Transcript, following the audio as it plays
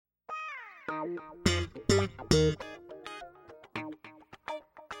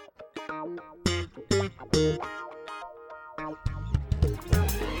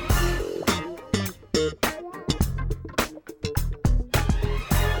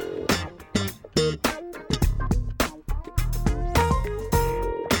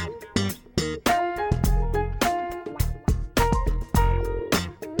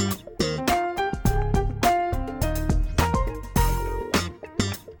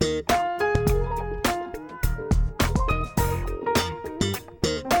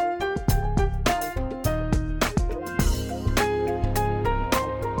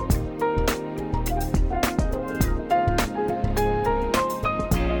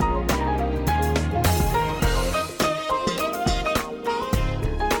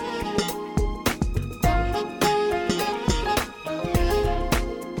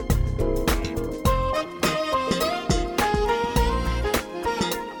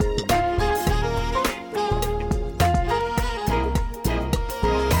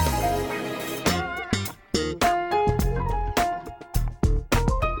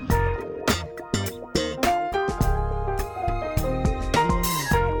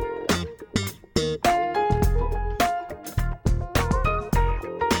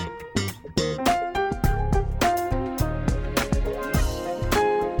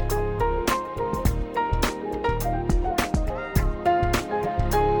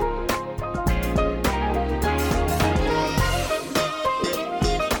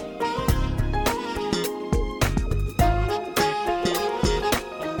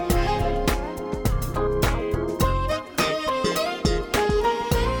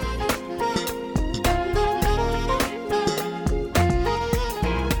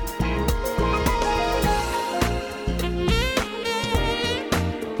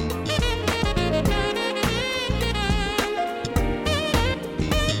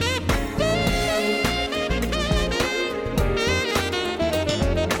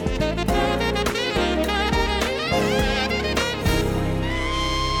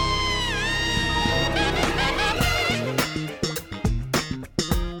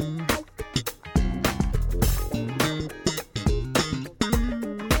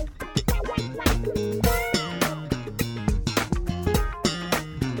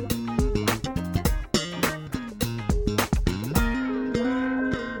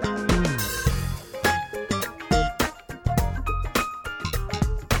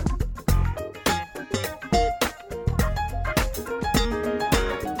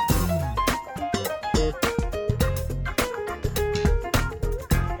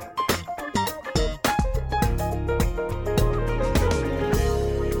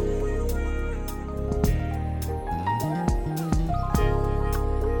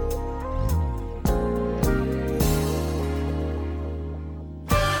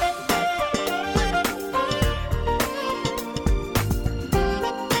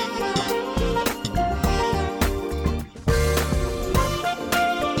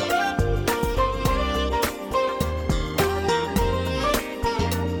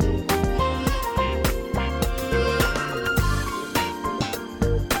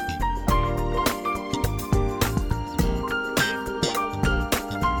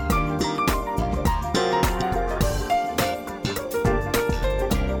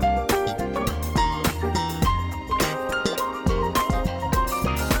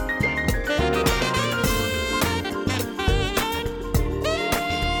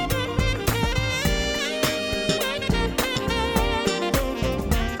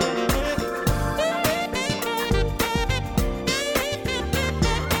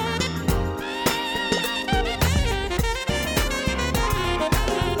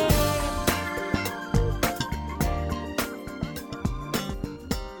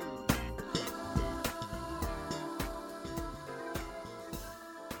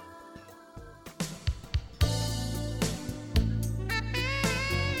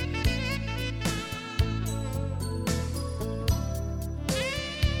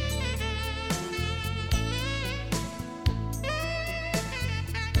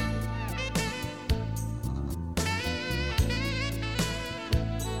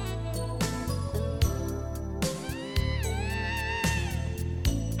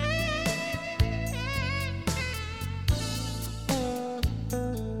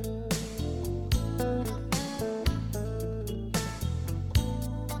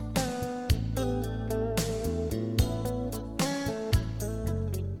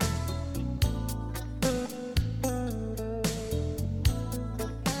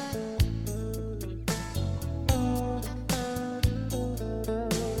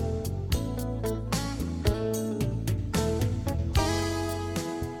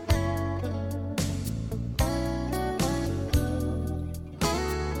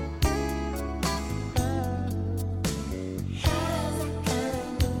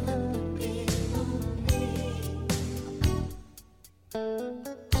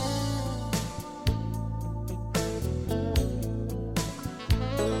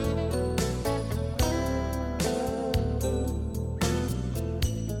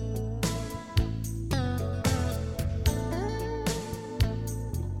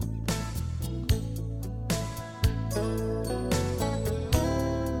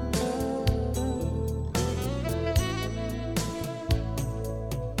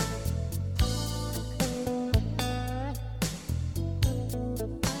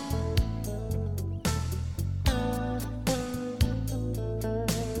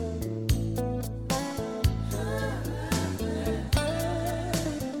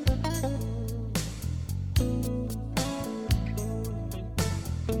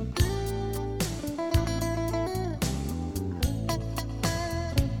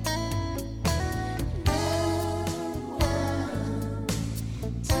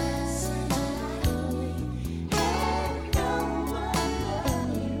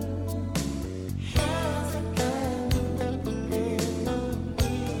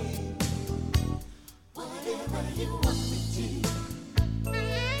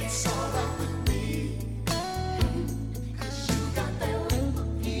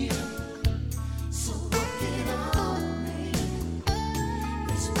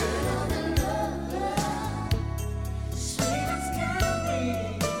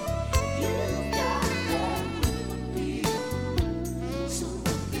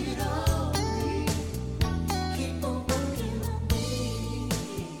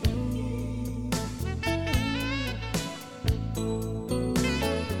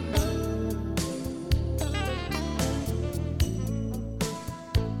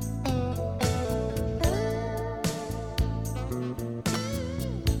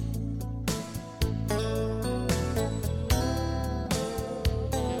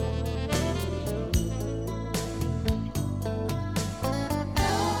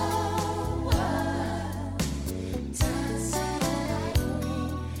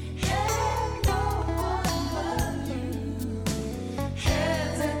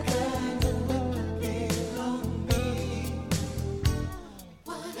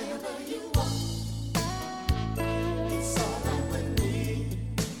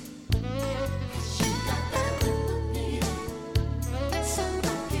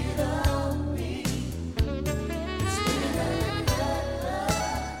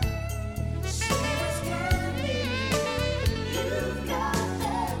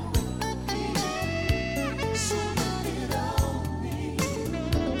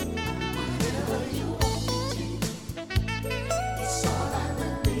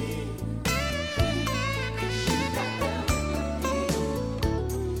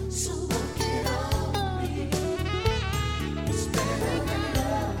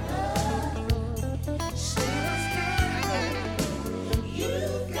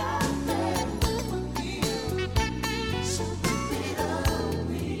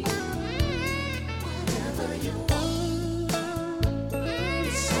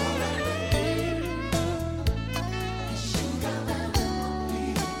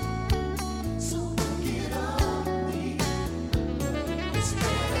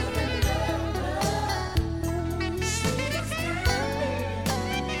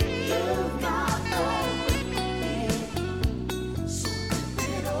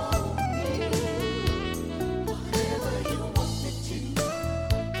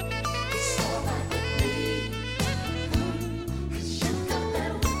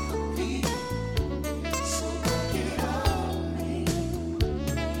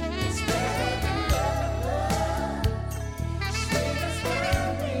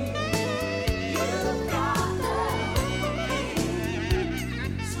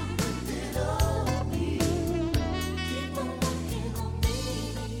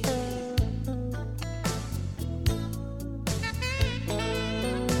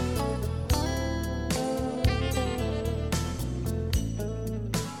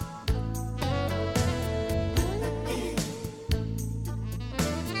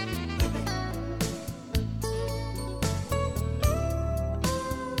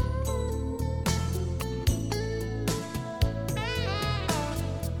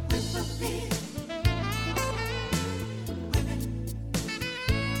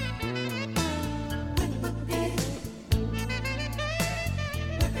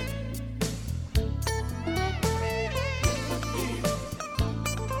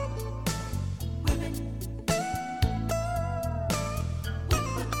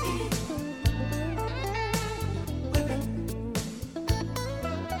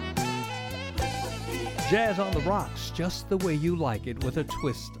Jazz on the rocks, just the way you like it, with a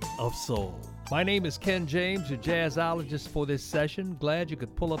twist of soul. My name is Ken James, your jazzologist for this session. Glad you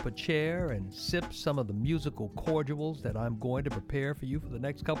could pull up a chair and sip some of the musical cordials that I'm going to prepare for you for the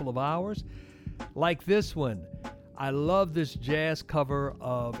next couple of hours. Like this one. I love this jazz cover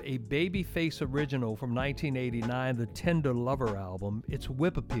of a Babyface original from 1989, the Tender Lover album. It's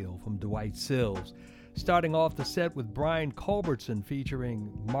Whip Appeal from Dwight Sills. Starting off the set with Brian Culbertson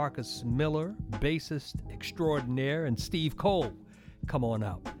featuring Marcus Miller, bassist extraordinaire, and Steve Cole. Come on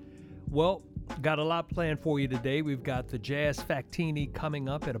out. Well, got a lot planned for you today. We've got the Jazz Factini coming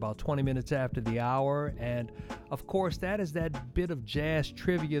up at about 20 minutes after the hour. And, of course, that is that bit of jazz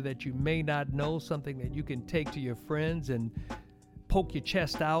trivia that you may not know, something that you can take to your friends and poke your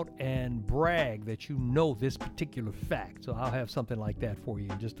chest out and brag that you know this particular fact. So I'll have something like that for you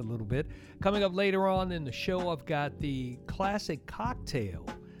in just a little bit. Coming up later on in the show, I've got the classic cocktail,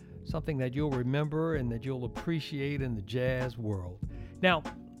 something that you'll remember and that you'll appreciate in the jazz world. Now,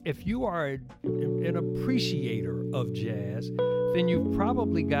 if you are an appreciator of jazz, then you've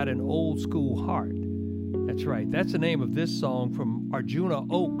probably got an old school heart. That's right. That's the name of this song from Arjuna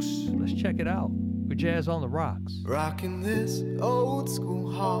Oaks. Let's check it out. With Jazz on the Rocks. Rocking this old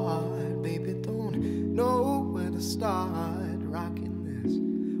school heart, baby, don't know where to start. Rocking this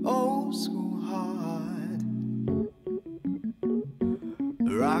old school heart.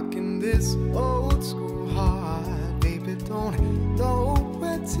 Rocking this old school heart, baby, don't know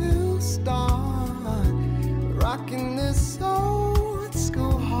where to start. Rocking this old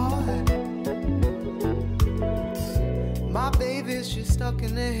school heart. My baby, she's stuck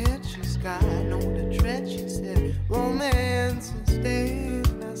in the head. She's got no regret. She said, romance is dead.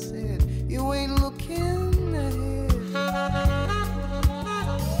 And I said, you ain't looking ahead.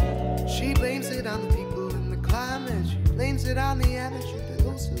 She blames it on the people and the climate. She blames it on the attitude of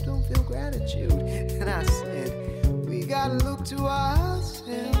those who don't feel gratitude. And I said, we gotta look to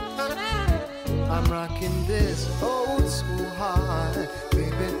ourselves. I'm rocking this old school heart.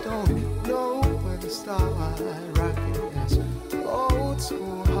 Baby, don't know where to start. Rocking this old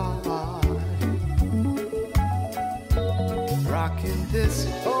school heart. Rocking this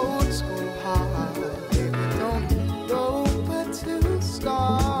old school heart. Baby, don't know where to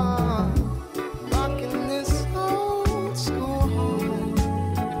start. Rocking this old school heart.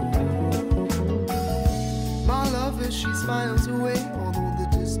 My lover, she smiles away, although the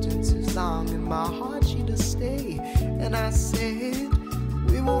distance is long. In my heart, she does stay. And I said,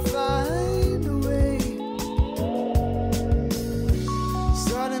 we will find a way.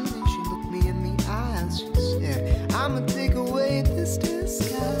 Suddenly she looked me in the eyes. She said, I'ma take away this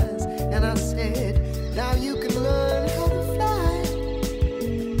disguise. And I said, now you can learn how to fly.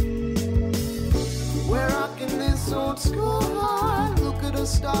 We're rocking this old school heart. Look at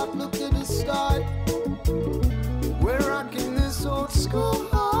us start, look at us start. We're rocking this old school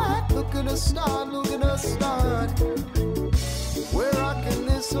heart. Look at us start, look at us start. We're rocking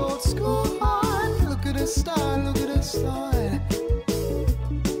this old school heart. Look at us start, look at us start.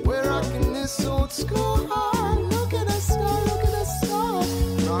 We're rocking this old school heart. Look at us start, look at us start.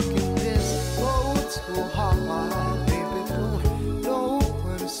 Rocking this old school heart. Baby, don't know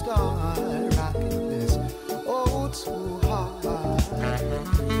where to start. Rocking this old school heart.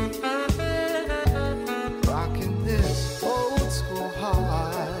 Rocking this old school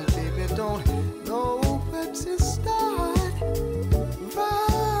heart. Baby, don't know where to start.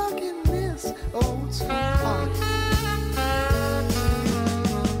 Rocking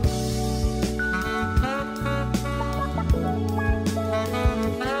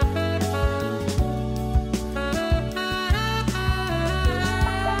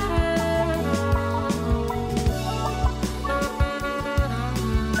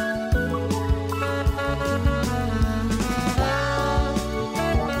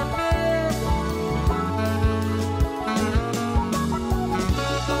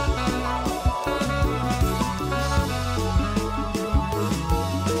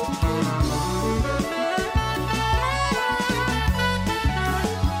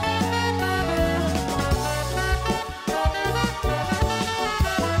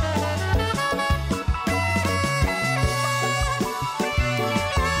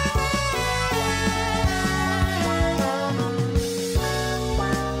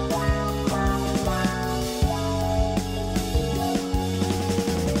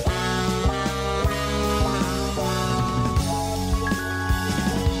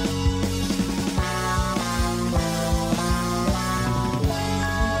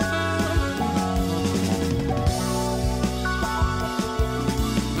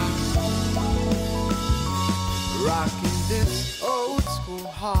this old school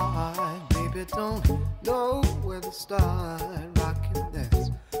heart. Baby, don't know where to start. Rocking this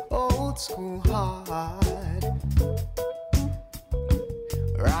old school heart.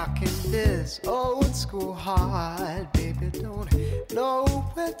 Rocking this old school heart. Baby, don't know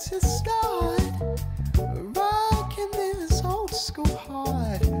where to start. Rocking this old school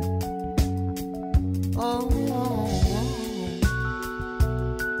heart. Oh, oh, oh.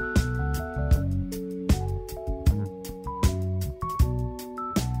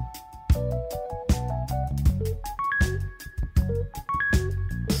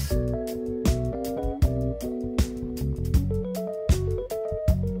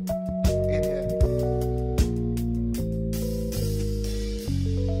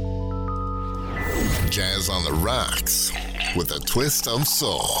 Jazz on the rocks with a twist of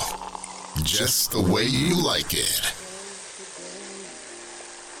soul. Just the way you like it.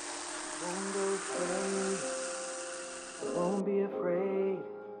 Won't be afraid.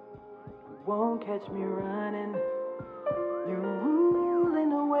 You won't catch me running. You're ruling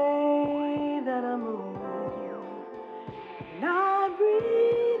the way that I move. And I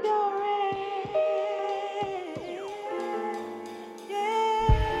breathe your air. Yeah.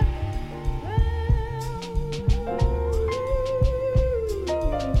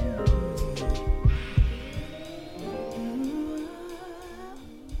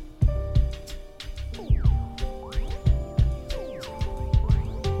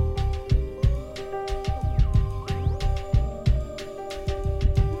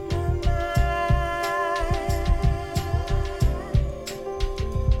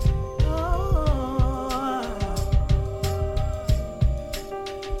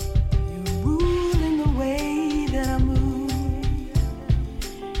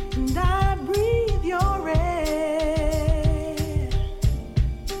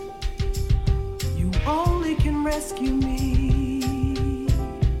 Rescue me.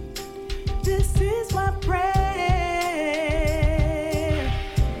 This is my prayer.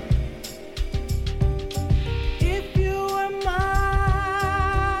 If you were mine,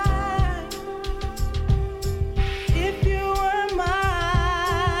 if you were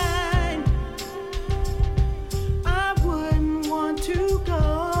mine, I wouldn't want to go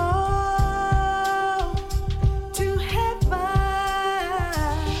to heaven.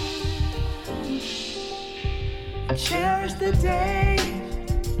 Cherish the day,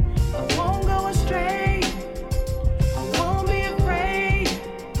 I won't go astray, I won't be afraid,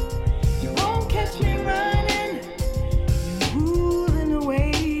 you won't catch me running, you're ruling the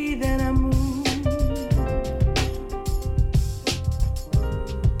way that I move.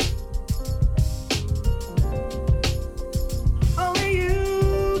 Only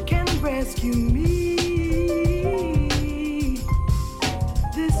you can rescue me,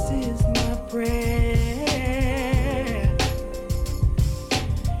 this is my prayer.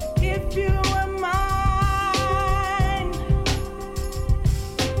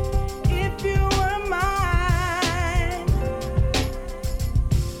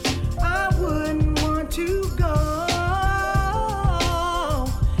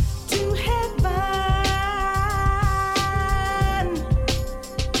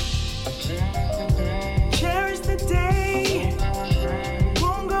 Cherish the day,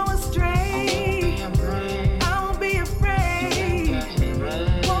 won't go astray.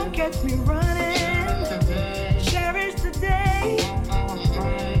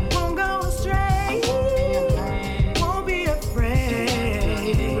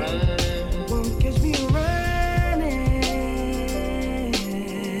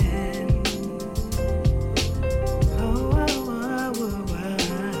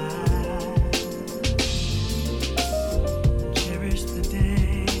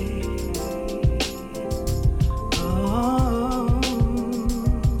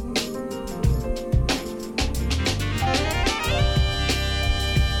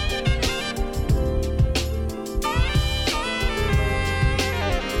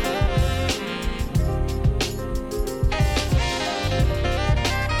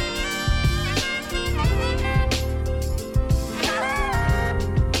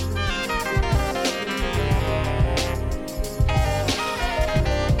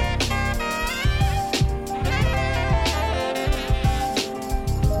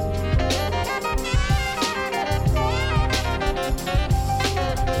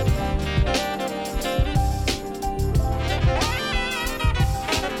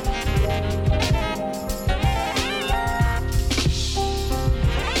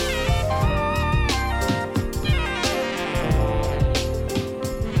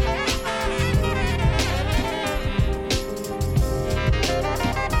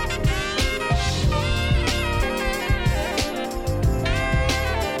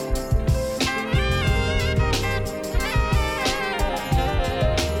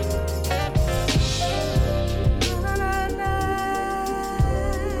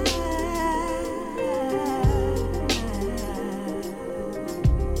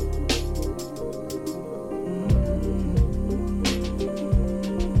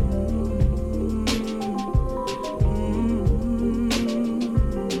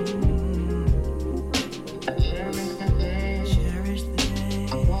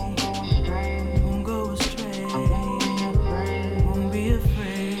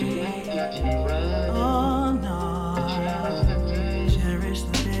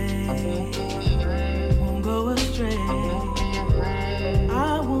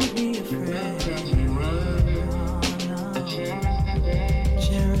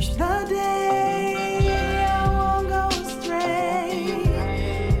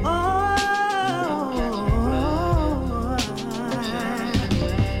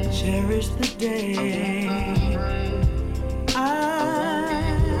 day.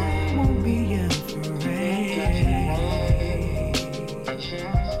 I won't be afraid.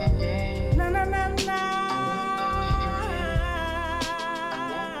 Na na na na.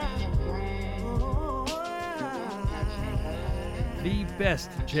 The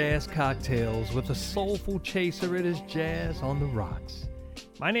best jazz cocktails with a soulful chaser. It is Jazz on the Rocks.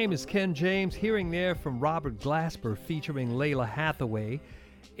 My name is Ken James. Hearing there from Robert Glasper featuring Layla Hathaway.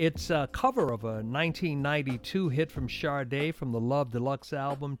 It's a cover of a 1992 hit from Sade from the Love Deluxe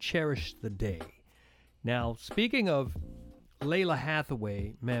album, Cherish the Day. Now, speaking of Layla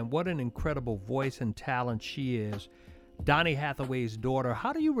Hathaway, man, what an incredible voice and talent she is. Donny Hathaway's daughter.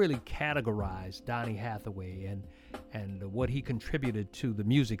 How do you really categorize Donny Hathaway and what he contributed to the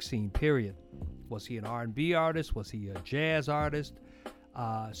music scene, period? Was he an R&B artist? Was he a jazz artist?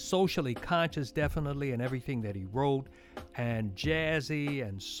 Socially conscious, definitely, in everything that he wrote, and jazzy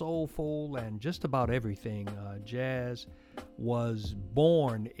and soulful and just about everything. Jazz was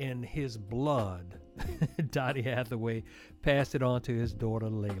born in his blood. Donny Hathaway passed it on to his daughter,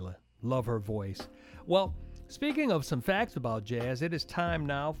 Layla. Love her voice. Well, speaking of some facts about jazz, it is time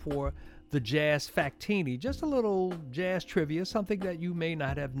now for the Jazz Factini. Just a little jazz trivia, something that you may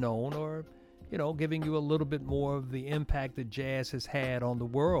not have known, or giving you a little bit more of the impact that jazz has had on the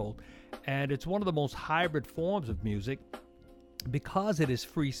world. And it's one of the most hybrid forms of music because it is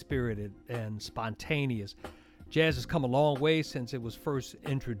free-spirited and spontaneous. Jazz has come a long way since it was first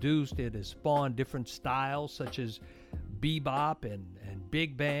introduced. It has spawned different styles such as bebop and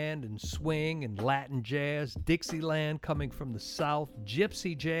big band and swing and Latin jazz, Dixieland coming from the South,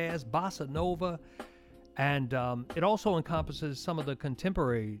 gypsy jazz, bossa nova, and it also encompasses some of the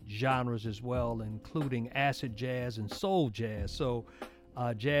contemporary genres as well, including acid jazz and soul jazz. So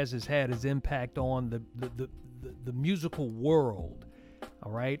jazz has had its impact on the musical world,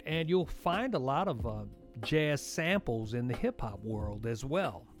 all right? And you'll find a lot of jazz samples in the hip-hop world as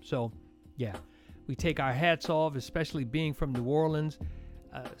well. So, yeah, we take our hats off, especially being from New Orleans,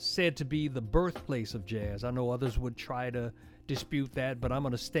 said to be the birthplace of jazz. I know others would try to dispute that, but I'm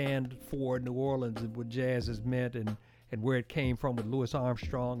going to stand for New Orleans and what jazz has meant and where it came from with Louis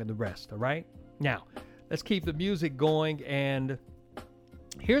Armstrong and the rest, all right? Now, let's keep the music going, and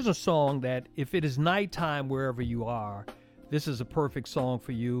here's a song that if it is nighttime wherever you are, this is a perfect song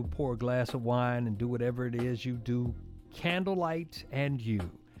for you. Pour a glass of wine and do whatever it is you do. Candlelight and You,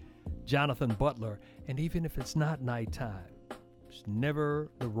 Jonathan Butler. And even if it's not nighttime, it's never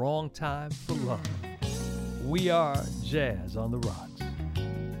the wrong time for love. We are Jazz on the Rocks.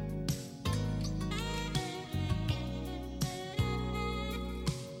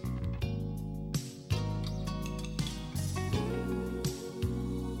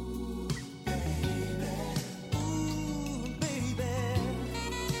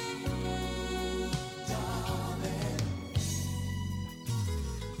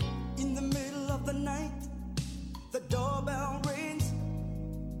 In the middle of the night, the doorbell rings.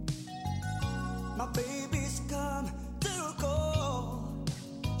 My baby's come to call.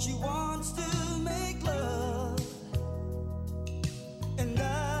 She wants to make love, and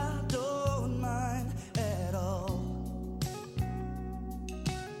I don't mind at all.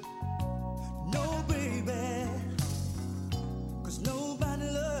 No, baby, 'cause nobody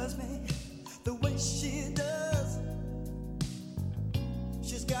loves me the way she does.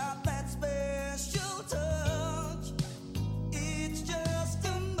 She's got that special touch. It's just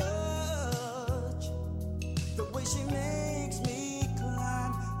too much. The way she makes me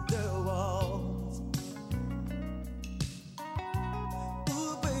climb the walls.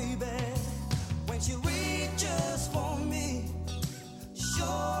 Ooh, baby, when she reaches for me,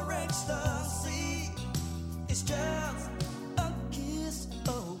 sure ecstasy. It's just a kiss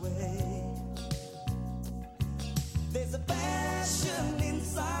away. There's a passion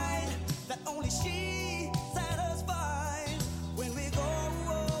inside that only she satisfies when we go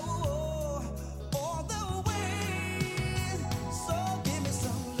all the way. So give me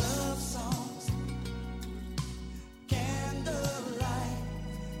some love songs, candlelight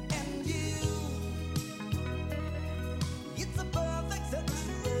and you. It's a perfect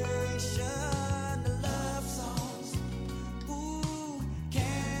situation. Love songs, ooh,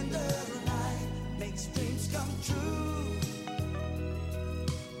 candlelight makes dreams come true.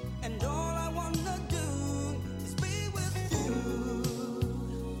 And all I wanna do is be with you,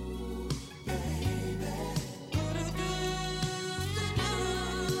 baby. Darling,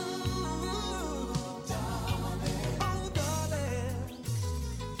 oh darling,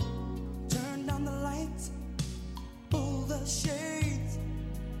 turn down the lights, pull the shades,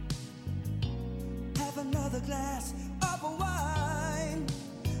 have another glass of wine,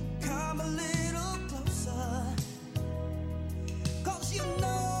 come a little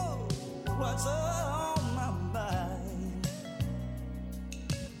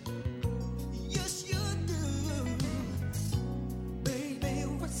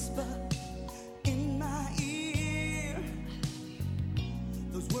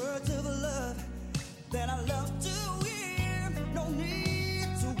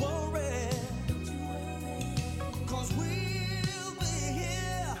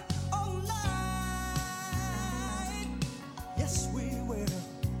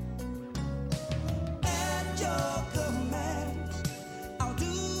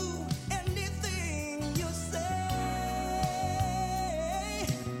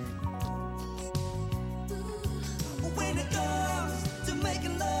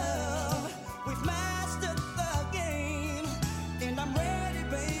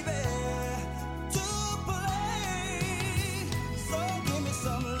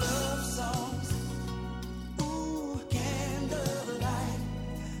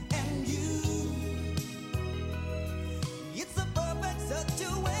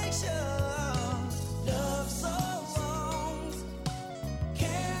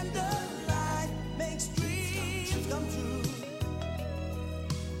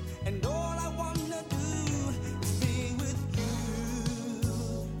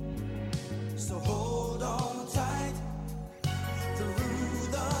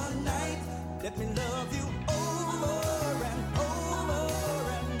let me love you over and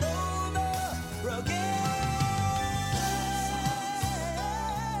over and over again.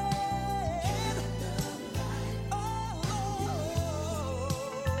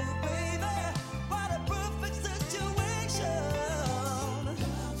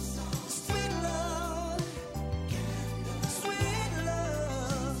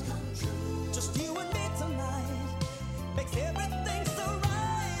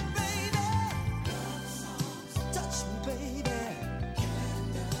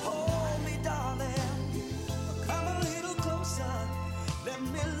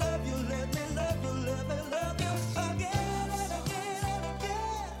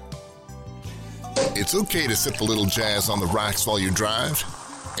 It's okay to sip a little jazz on the rocks while you drive.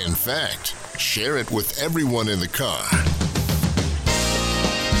 In fact, share it with everyone in the car.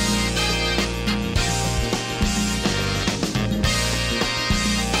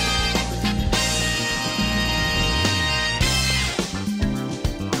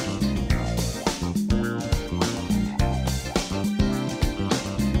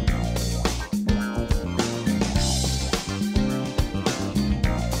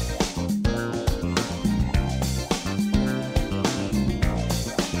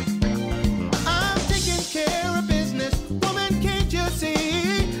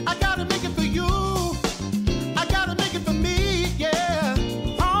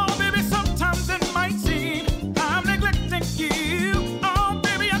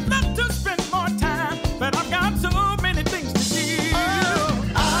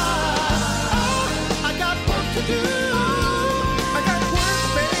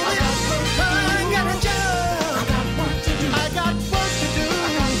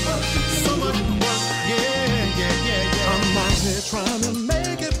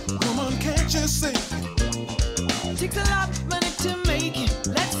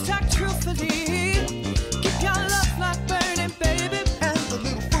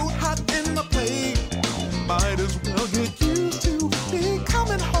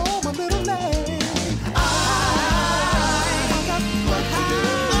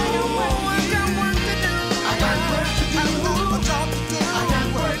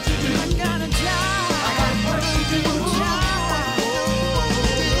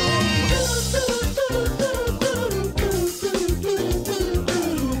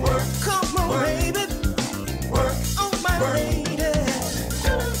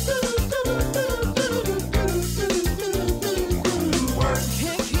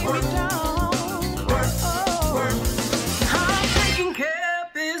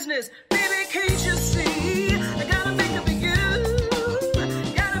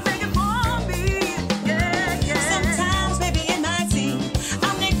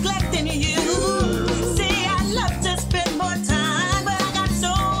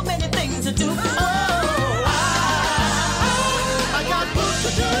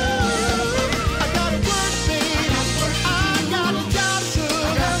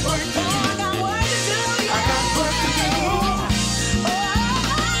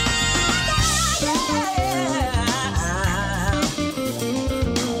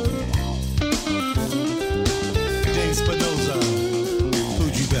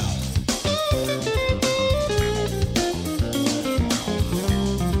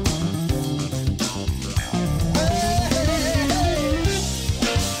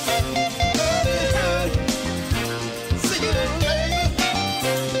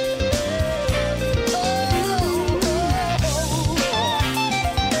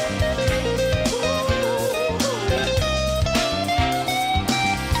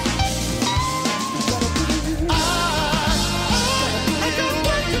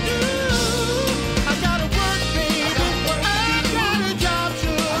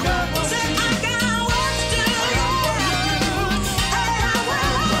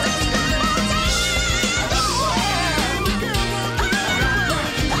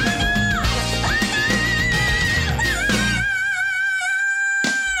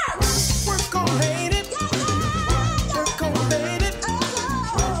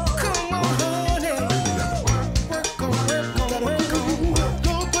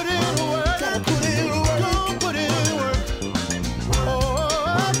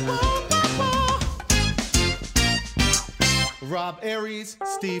 Rob Aries,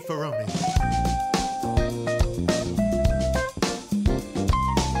 Steve Ferroni.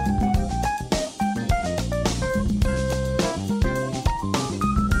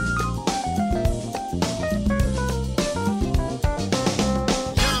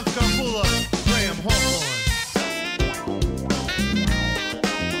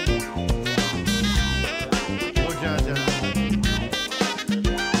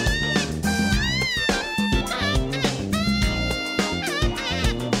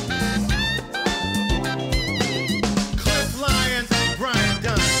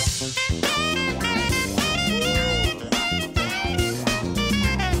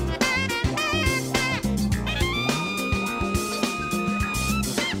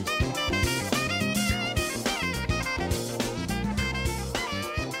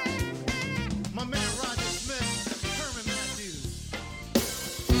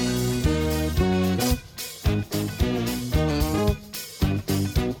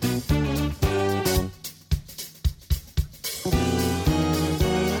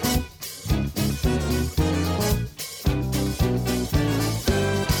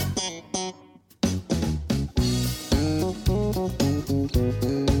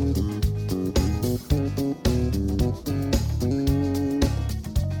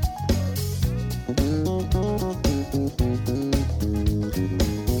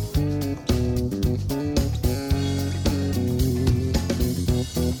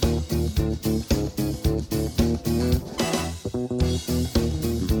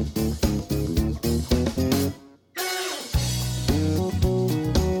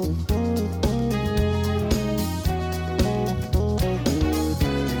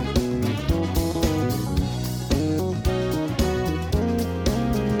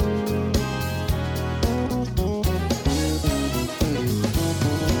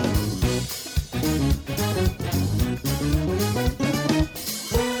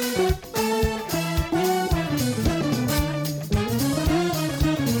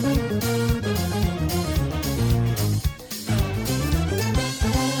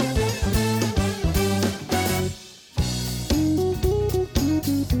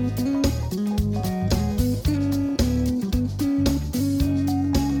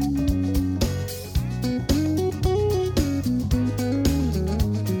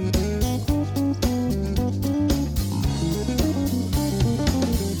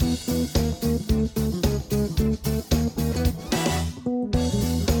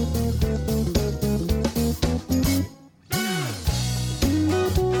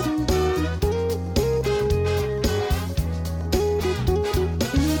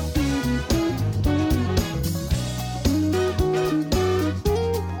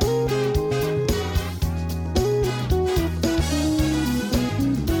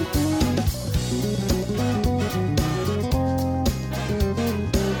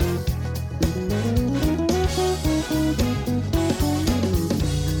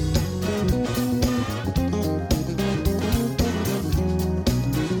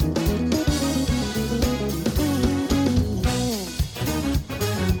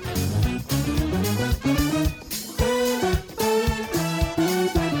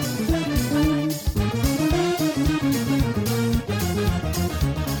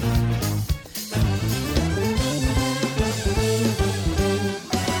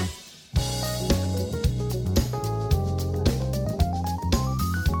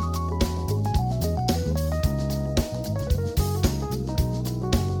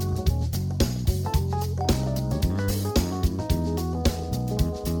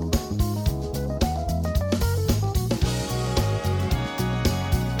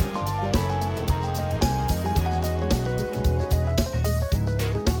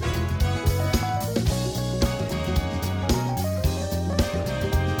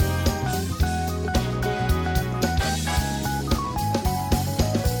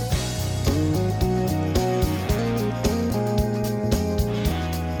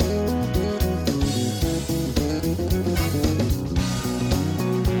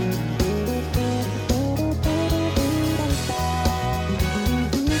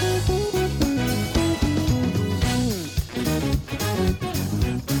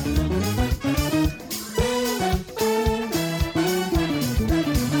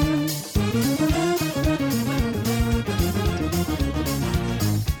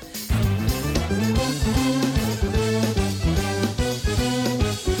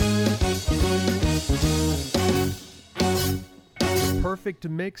 perfect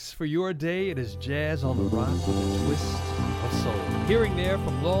mix for your day. It is Jazz on the Rock with a twist of soul. Hearing there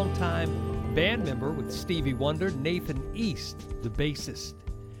from longtime band member with Stevie Wonder, Nathan East, the bassist.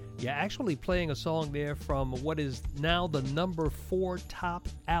 Yeah, actually playing a song there from what is now the number 4 top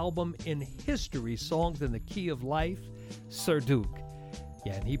album in history, Songs in the Key of Life, Sir Duke.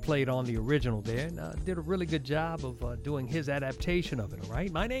 Yeah, and he played on the original there and did a really good job of doing his adaptation of it, all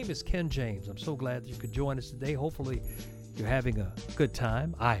right? My name is Ken James. I'm so glad you could join us today. Hopefully you're having a good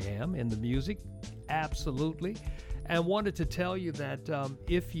time. I am in the music, absolutely. And wanted to tell you that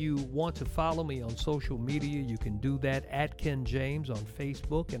if you want to follow me on social media, you can do that at Ken James on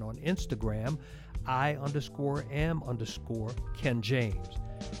Facebook and on Instagram, I_am_Ken James.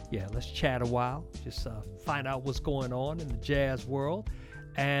 Yeah, let's chat a while, just find out what's going on in the jazz world.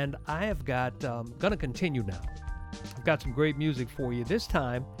 And I have got, gonna continue now. I've got some great music for you. This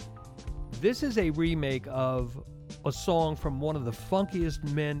time, this is a remake of a song from one of the funkiest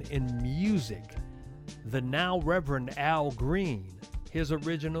men in music, the now Reverend Al Green. His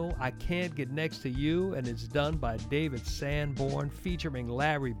original, I Can't Get Next to You, and it's done by David Sanborn featuring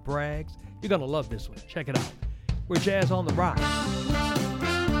Larry Braggs. You're gonna love this one. Check it out. We're Jazz on the Rock.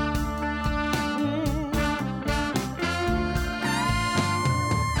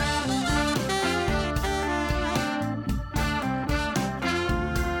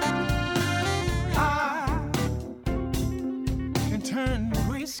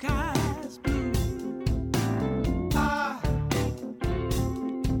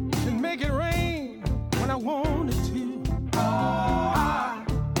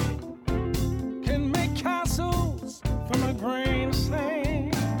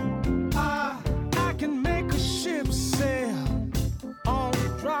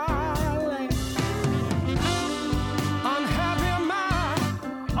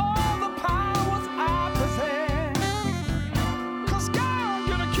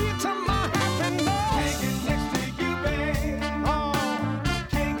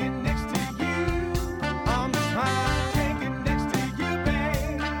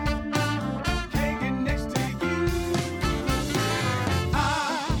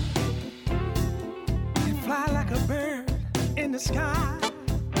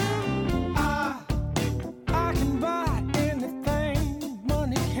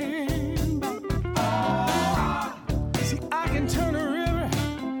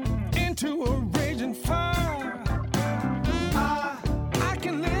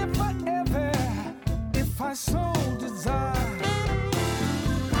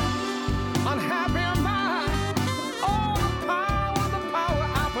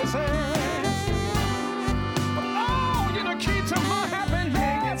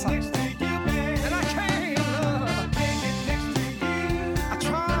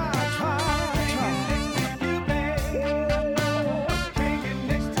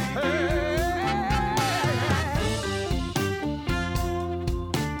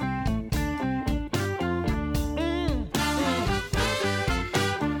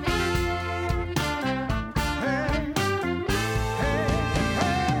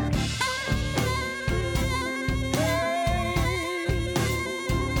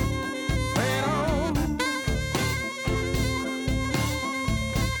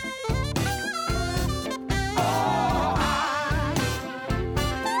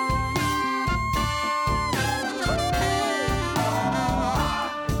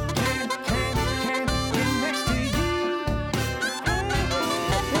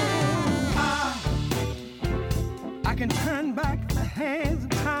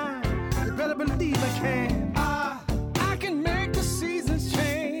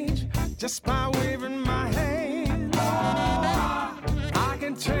 Just by waving my hand, I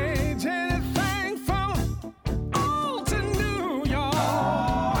can change anything from old to New York.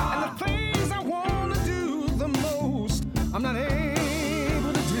 And the things I want to do the most, I'm not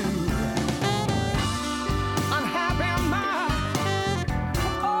able to do. Unhappy am I,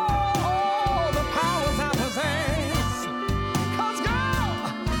 all the powers I possess. 'Cause girl,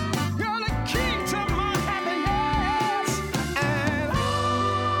 you're the key to my happiness. And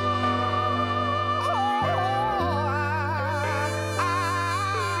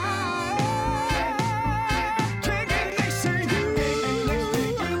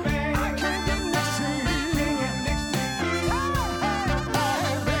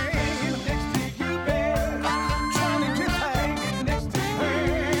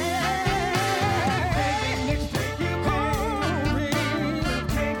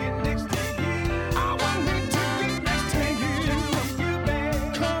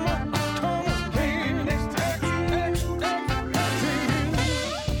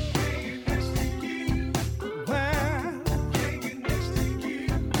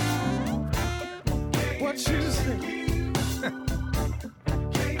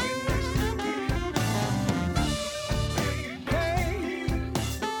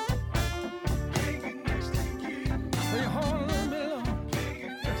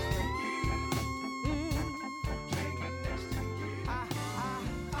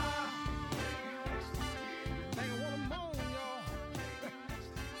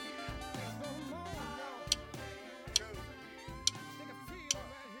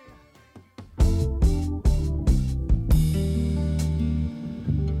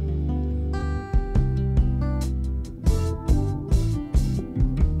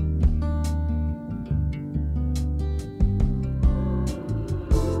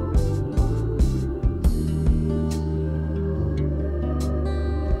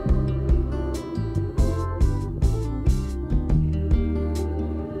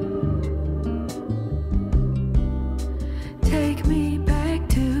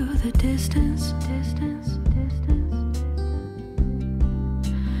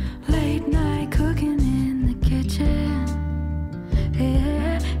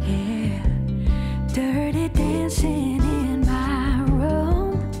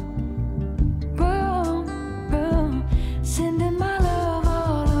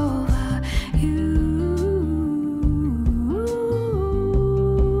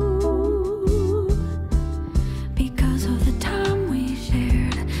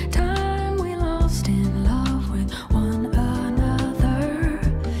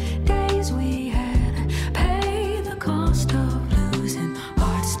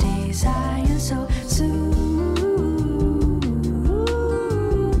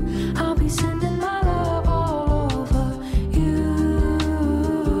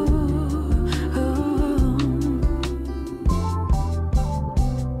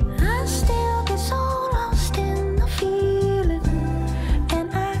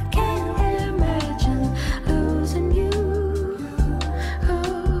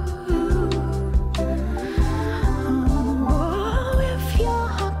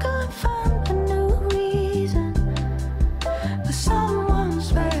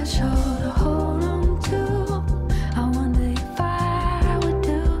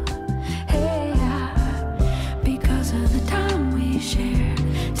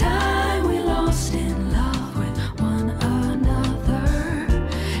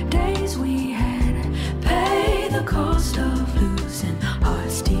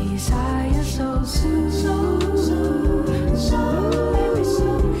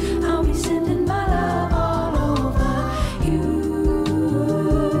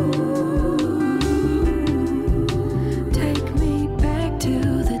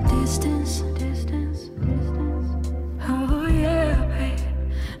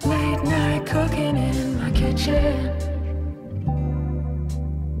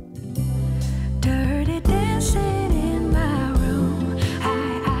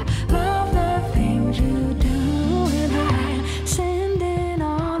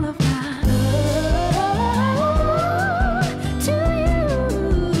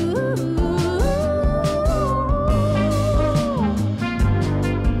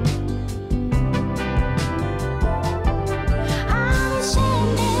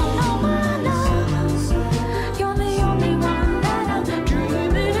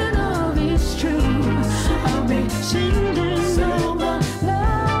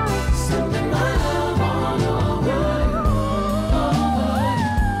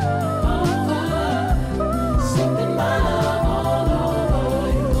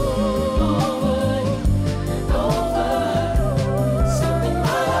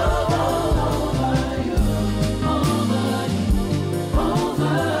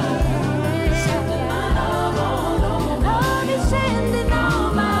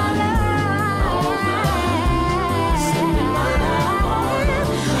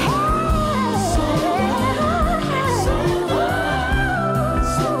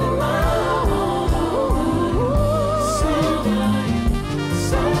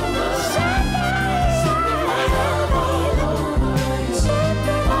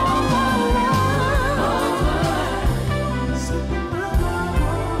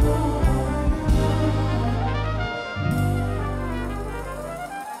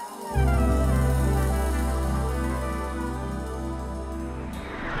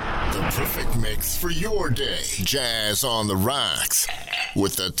The perfect mix for your day. Jazz on the rocks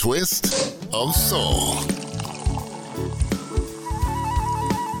with a twist of soul.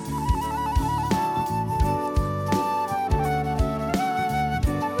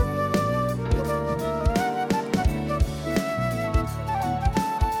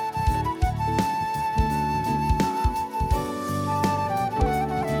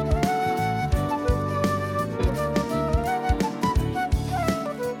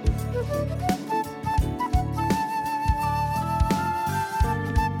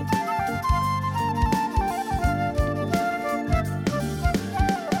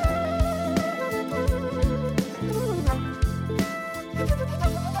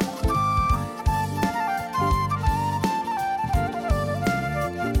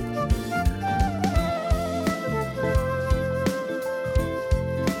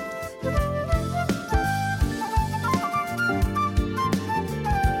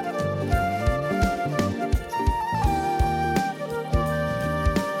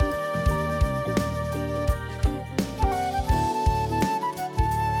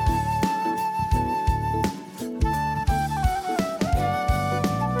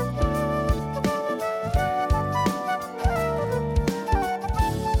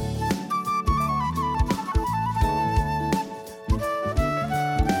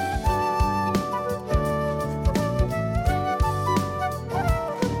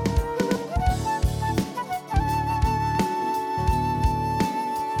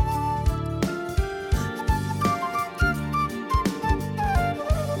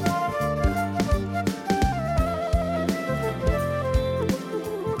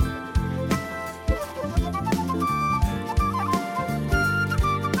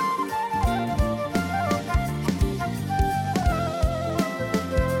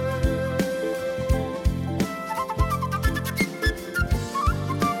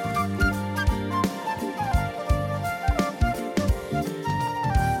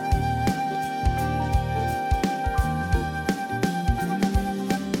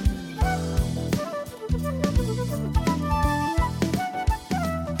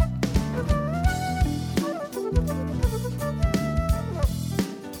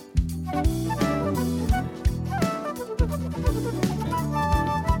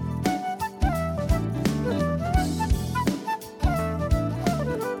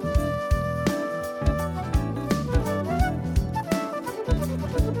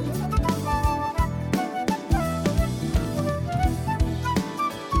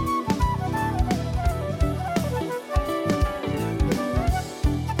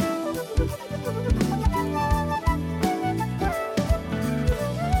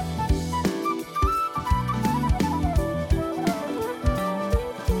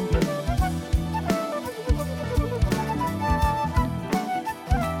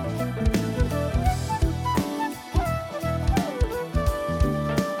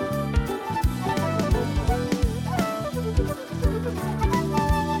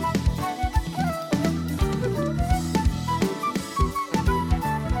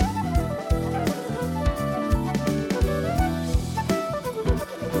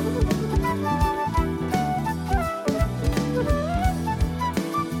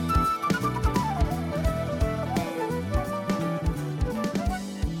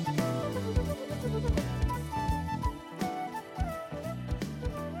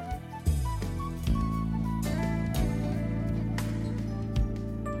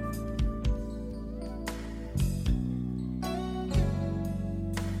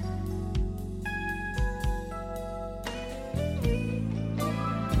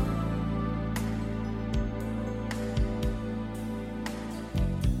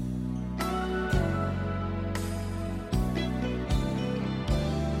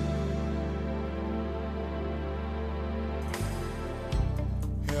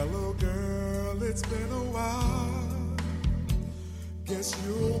 It's been a while. Guess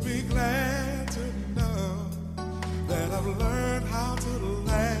you'll be glad to know that I've learned how to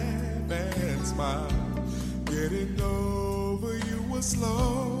laugh and smile. Getting over you was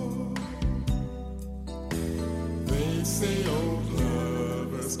slow. They say old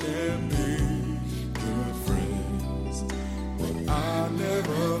lovers can be good friends, but I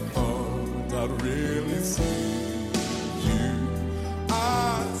never thought I'd really see you.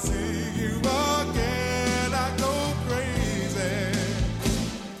 I see you again, I go crazy.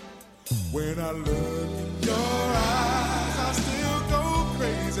 When I look in your eyes, I still go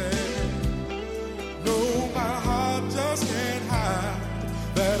crazy. No, my heart just can't hide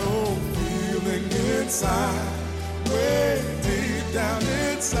that old feeling inside, way deep down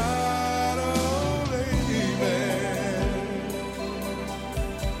inside, oh baby.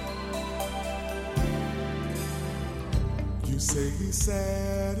 say he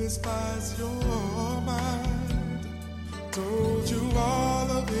satisfies your mind, told you all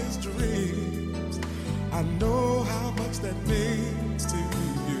of his dreams. I know how much that means to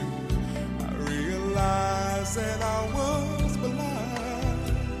you. I realize that I was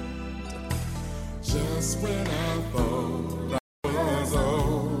blind just when I thought I was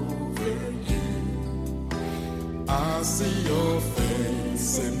over you. I see your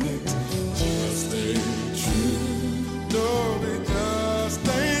face and it just ain't true. No, it just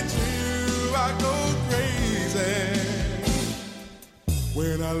ain't true. I go crazy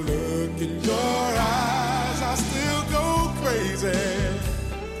when I look in your eyes. I still go crazy.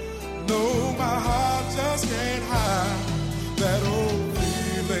 No, my heart just can't hide that old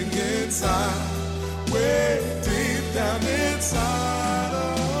feeling inside, way deep down inside.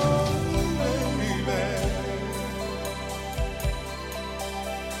 Oh, baby.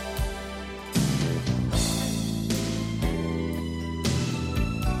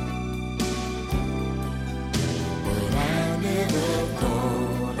 But I never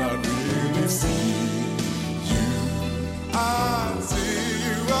thought I'd really see you. I see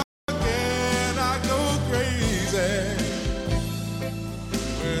you again. I go crazy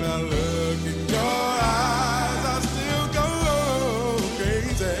when I look in your eyes. I still go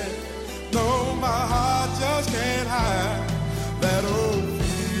crazy. No, my heart just can't hide that old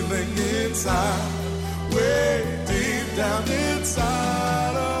feeling inside, way deep down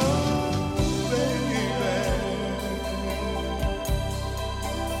inside. Oh, baby.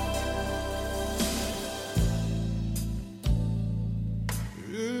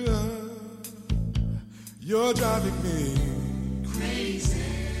 You're driving me crazy,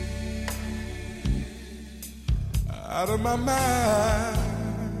 out of my mind,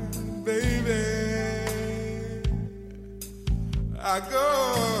 baby. I go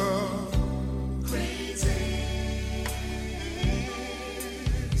crazy,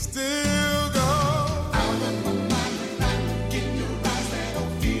 still go out of my mind when I look in your eyes. That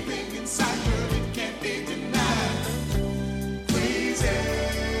old feeling inside, girl, it can't be denied. Crazy.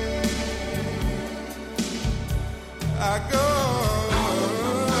 I go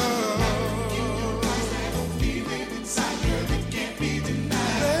that old feeling inside, girl, it can't be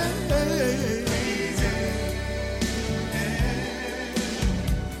denied. Crazy.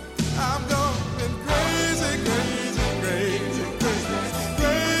 I'm going crazy.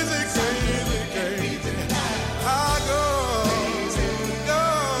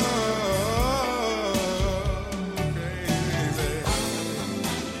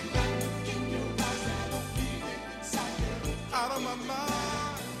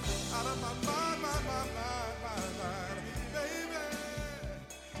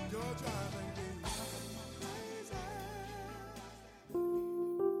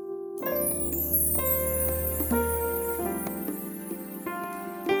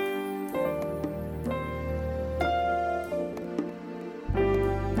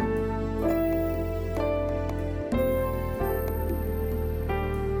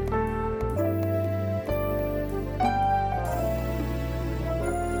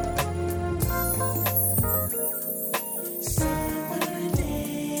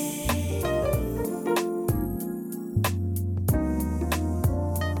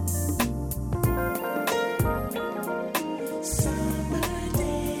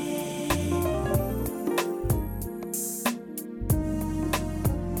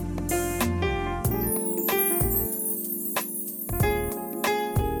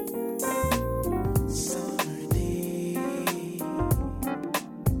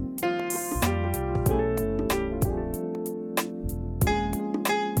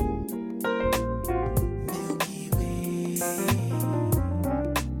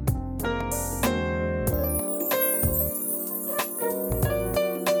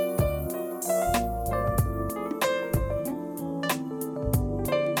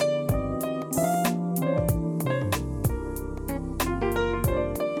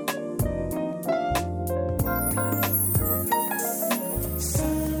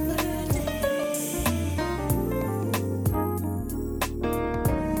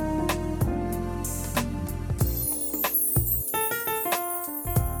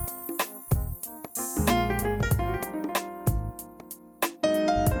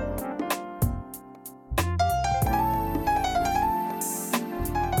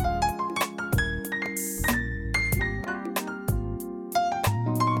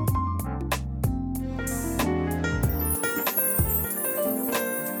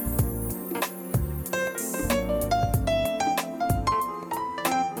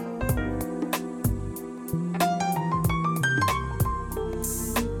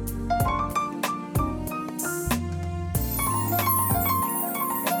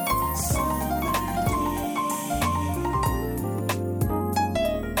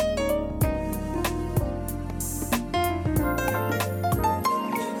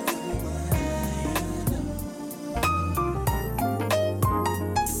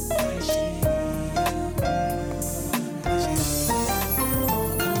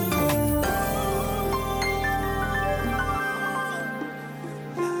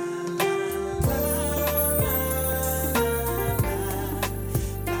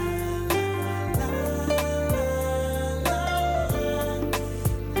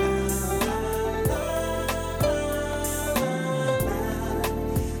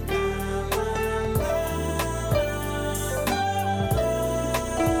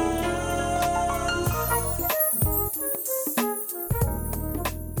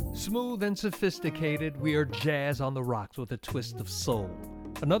 smooth and sophisticated, we are Jazz on the Rocks with a twist of soul.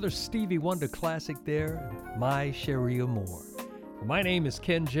 Another Stevie Wonder classic there, My Cherie Amour. My name is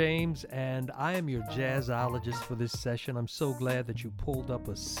Ken James, and I am your jazzologist for this session. I'm so glad that you pulled up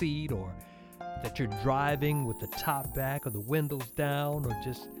a seat, or that you're driving with the top back or the windows down, or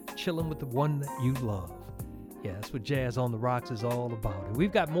just chilling with the one that you love. Yeah, that's what Jazz on the Rocks is all about. And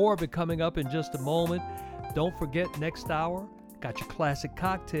we've got more of it coming up in just a moment. Don't forget, next hour, got your classic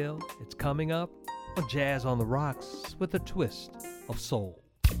cocktail. It's coming up on Jazz on the Rocks with a twist of soul.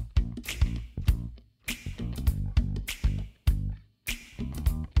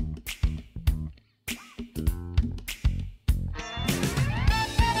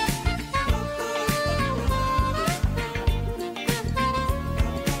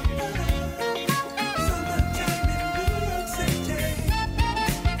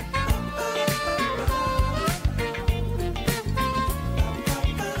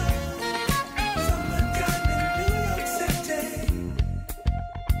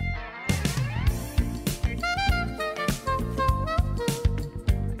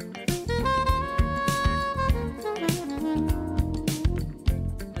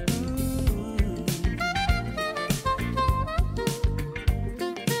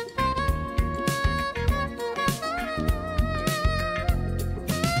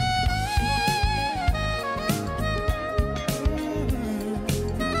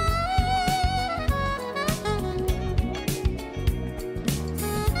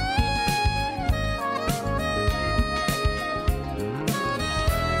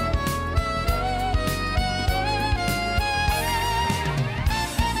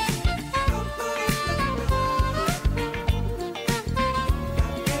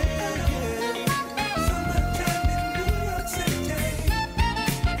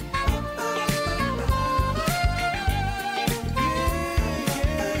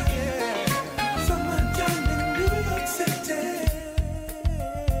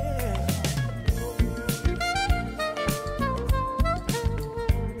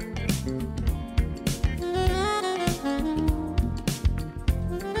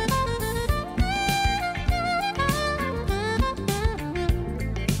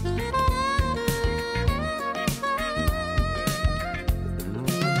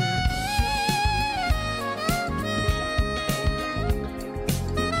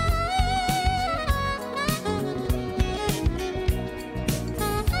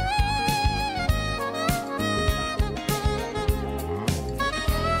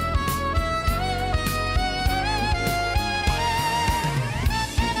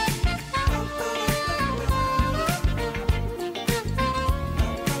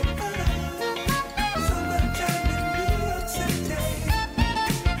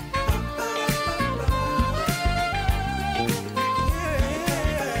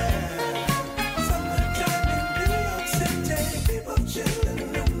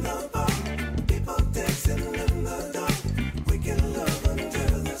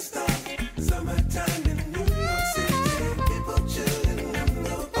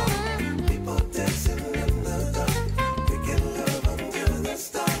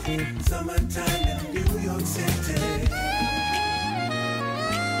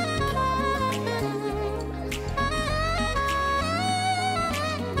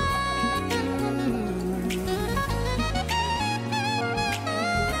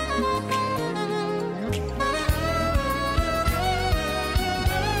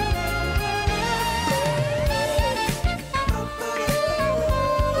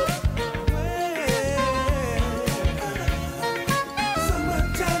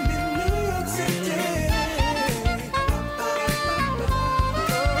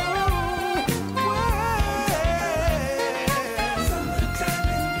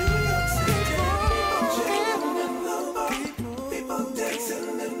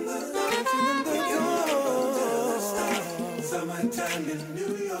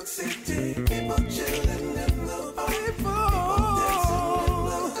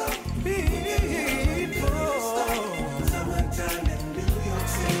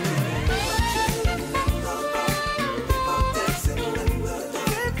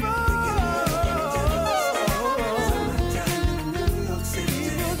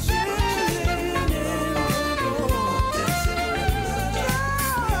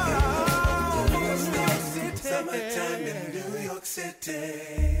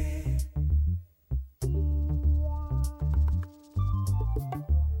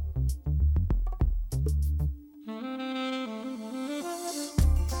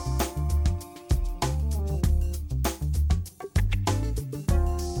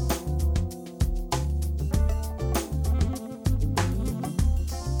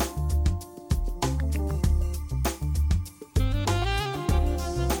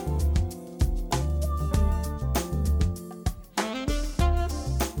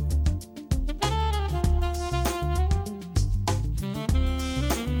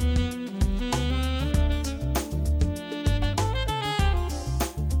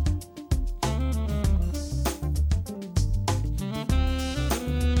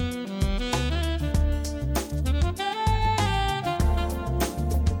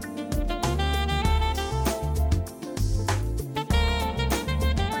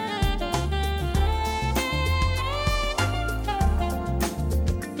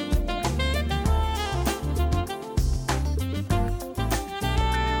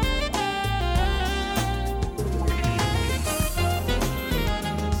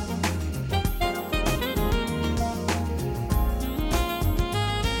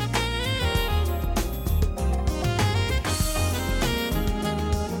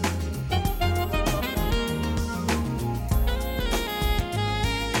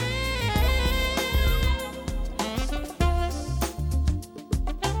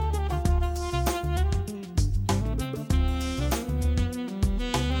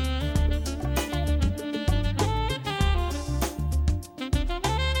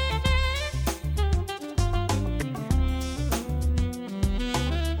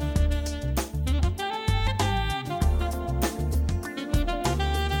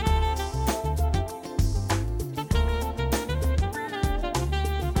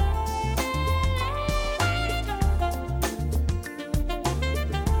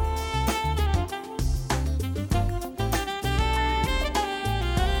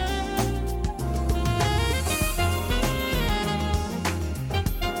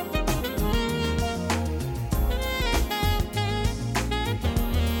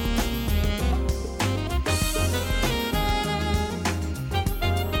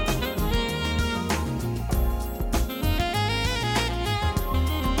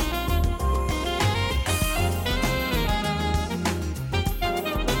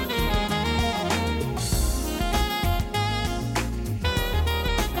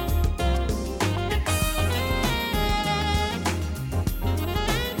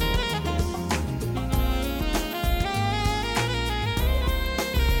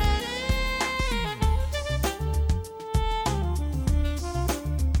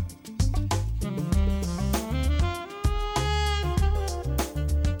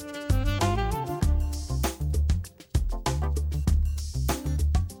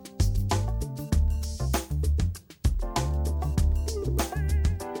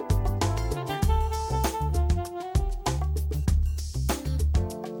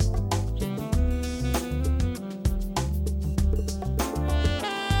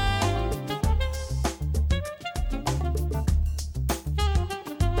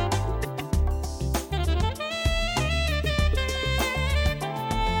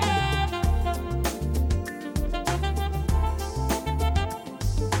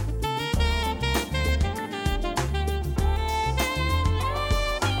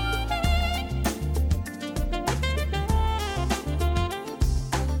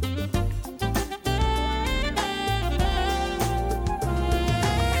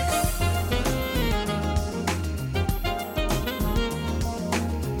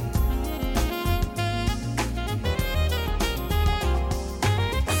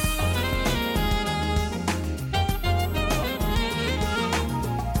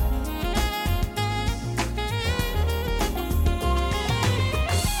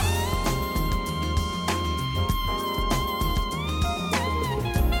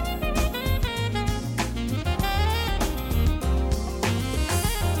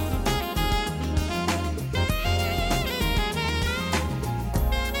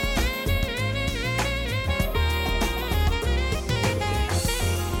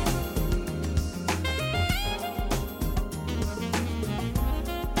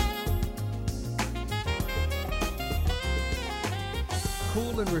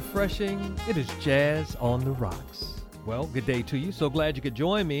 and refreshing. It is Jazz on the Rocks. Well, good day to you. So glad you could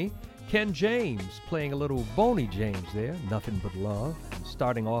join me. Ken James playing a little Boney James there, Nothing But Love. And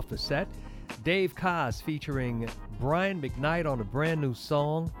starting off the set, Dave Koz featuring Brian McKnight on a brand new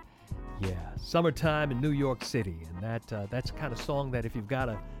song. Yeah, Summertime in New York City. And that's the kind of song that if you've got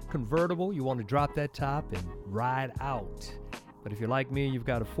a convertible, you want to drop that top and ride out. But if you're like me and you've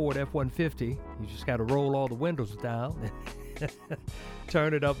got a Ford F-150, you just got to roll all the windows down,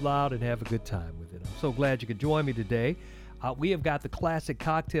 turn it up loud, and have a good time with it. I'm so glad you could join me today. We have got the classic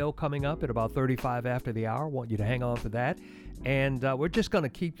cocktail coming up at about 35 after the hour. Want you to hang on for that. And we're just going to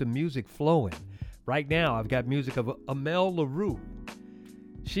keep the music flowing. Right now, I've got music of Amel LaRue.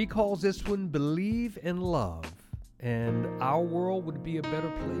 She calls this one Believe in Love. And our world would be a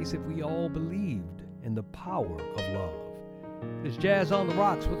better place if we all believed in the power of love. It's Jazz on the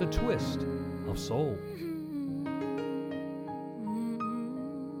Rocks with a twist of soul.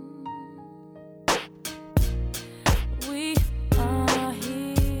 We are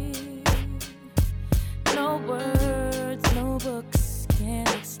here. No words, no books can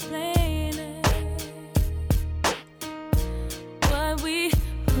explain it. What we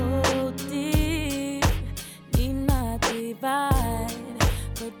hold dear need not divide,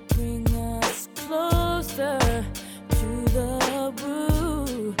 but bring us closer to the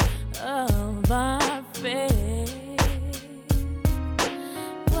root of our faith.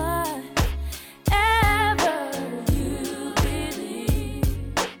 Whatever you believe,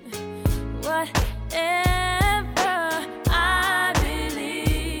 whatever I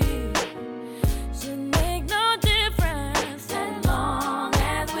believe, should make no difference as long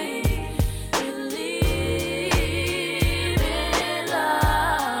as we believe in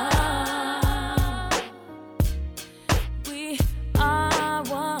love. We are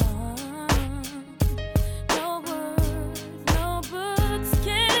one. No words, no books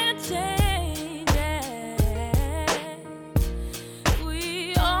can change it.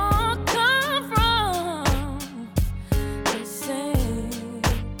 We all come from the same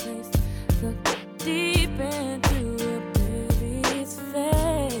place. Look deep into a baby's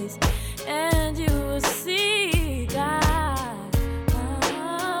face, and you will see God.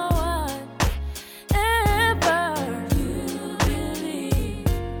 Whatever you believe,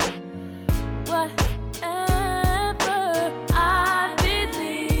 whatever I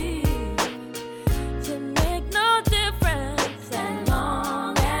believe, should make no difference as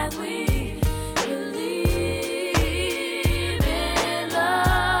long as we believe in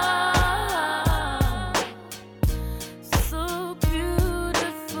love. So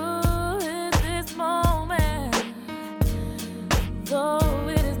beautiful is this moment, though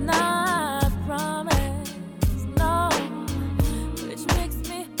it is not promised, no, which makes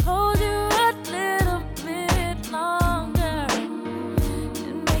me hold you a little bit longer.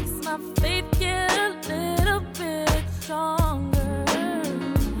 It makes my faith get a little bit stronger.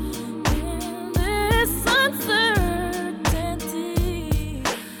 In this uncertainty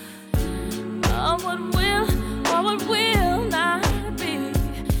of what will or what will not be,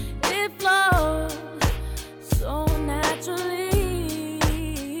 it flows so naturally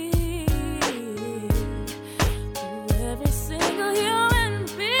through every single human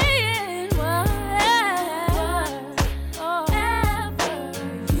being. Whatever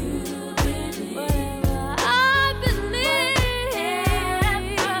you believe, whatever I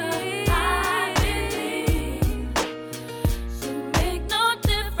believe, should make no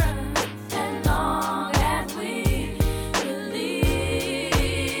difference as long as we believe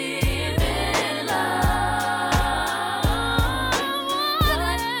in love.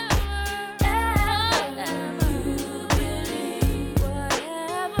 Whatever you believe,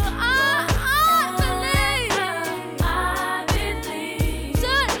 whatever I believe, should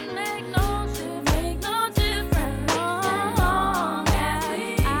make no difference as long as we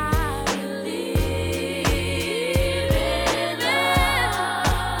believe in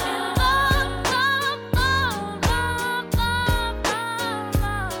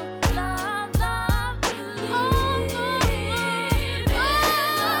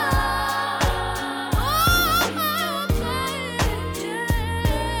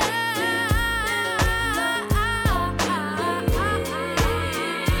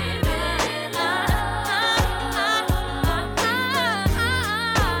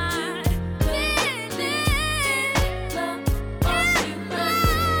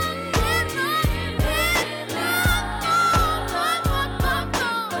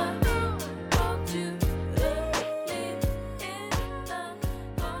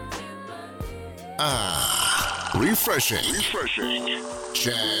Refreshing.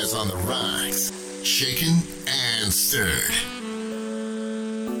 Jazz on the Rocks. Shaken and stirred.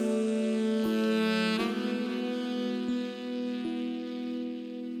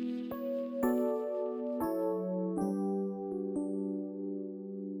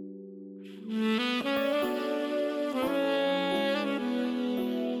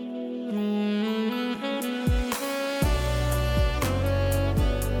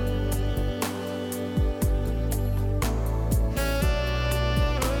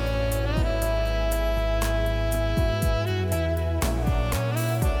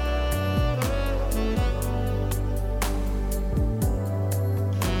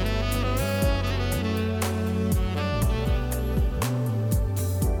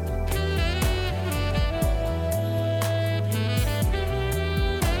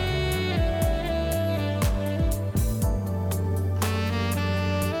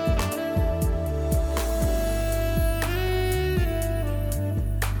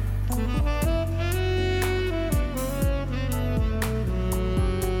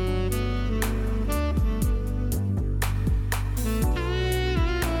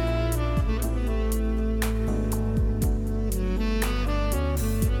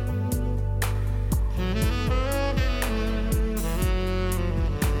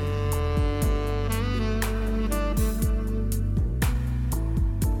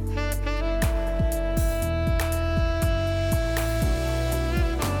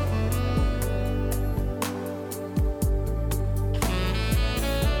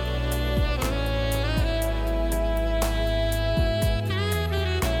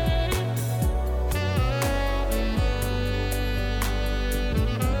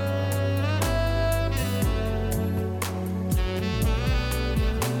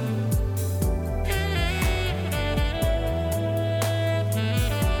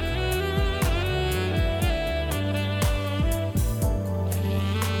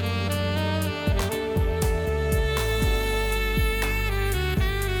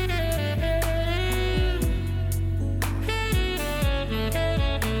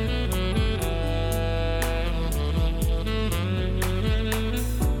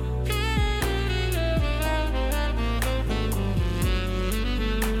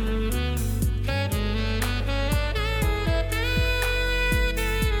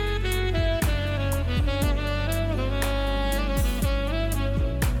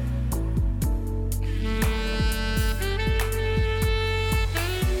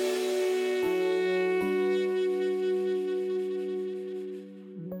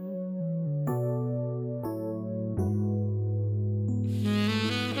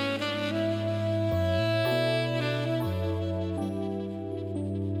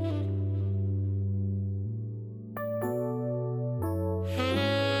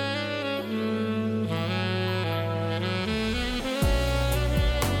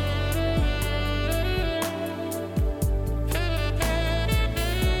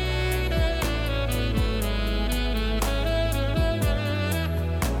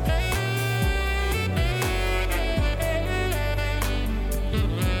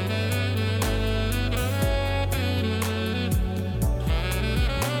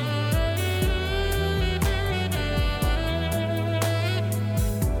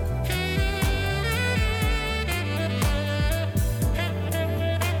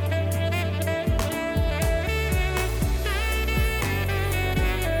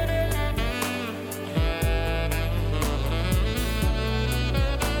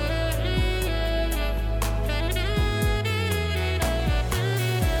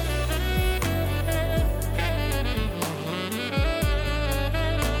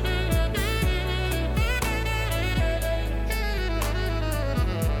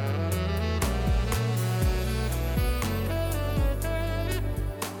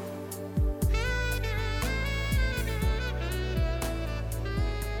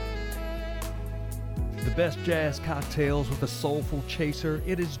 best jazz cocktails with a soulful chaser.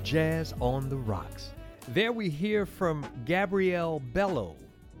 It is Jazz on the Rocks. There we hear from Gabrielle Bello,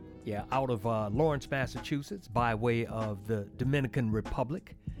 out of Lawrence, Massachusetts, by way of the Dominican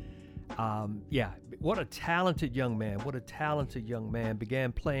Republic. What a talented young man. What a talented young man.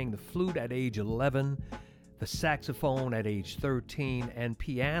 Began playing the flute at age 11, the saxophone at age 13, and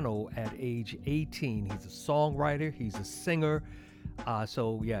piano at age 18. He's a songwriter. He's a singer.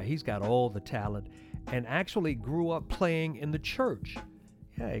 He's got all the talent, and actually grew up playing in the church.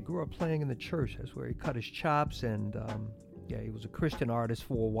 Yeah, he grew up playing in the church. That's where he cut his chops, and he was a Christian artist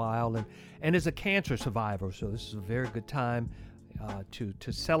for a while, and is a cancer survivor. So this is a very good time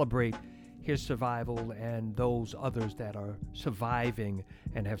to celebrate his survival and those others that are surviving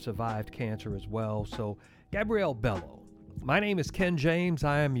and have survived cancer as well. So Gabrielle Bello. My name is Ken James.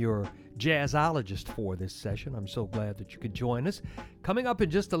 I am your jazzologist for this session. I'm so glad that you could join us. Coming up in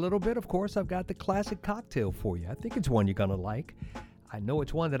just a little bit, of course, I've got the classic cocktail for you. I think it's one you're going to like. I know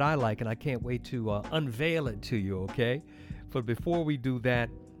it's one that I like, and I can't wait to unveil it to you, okay? But before we do that,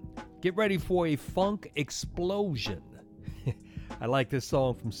 get ready for a funk explosion. I like this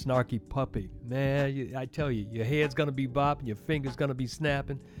song from Snarky Puppy. Man, I tell you, your head's going to be bopping, your finger's going to be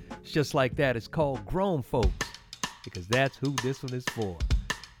snapping. It's just like that. It's called Grown Folks, because that's who this one is for.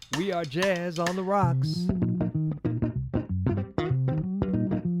 We are Jazz on the Rocks.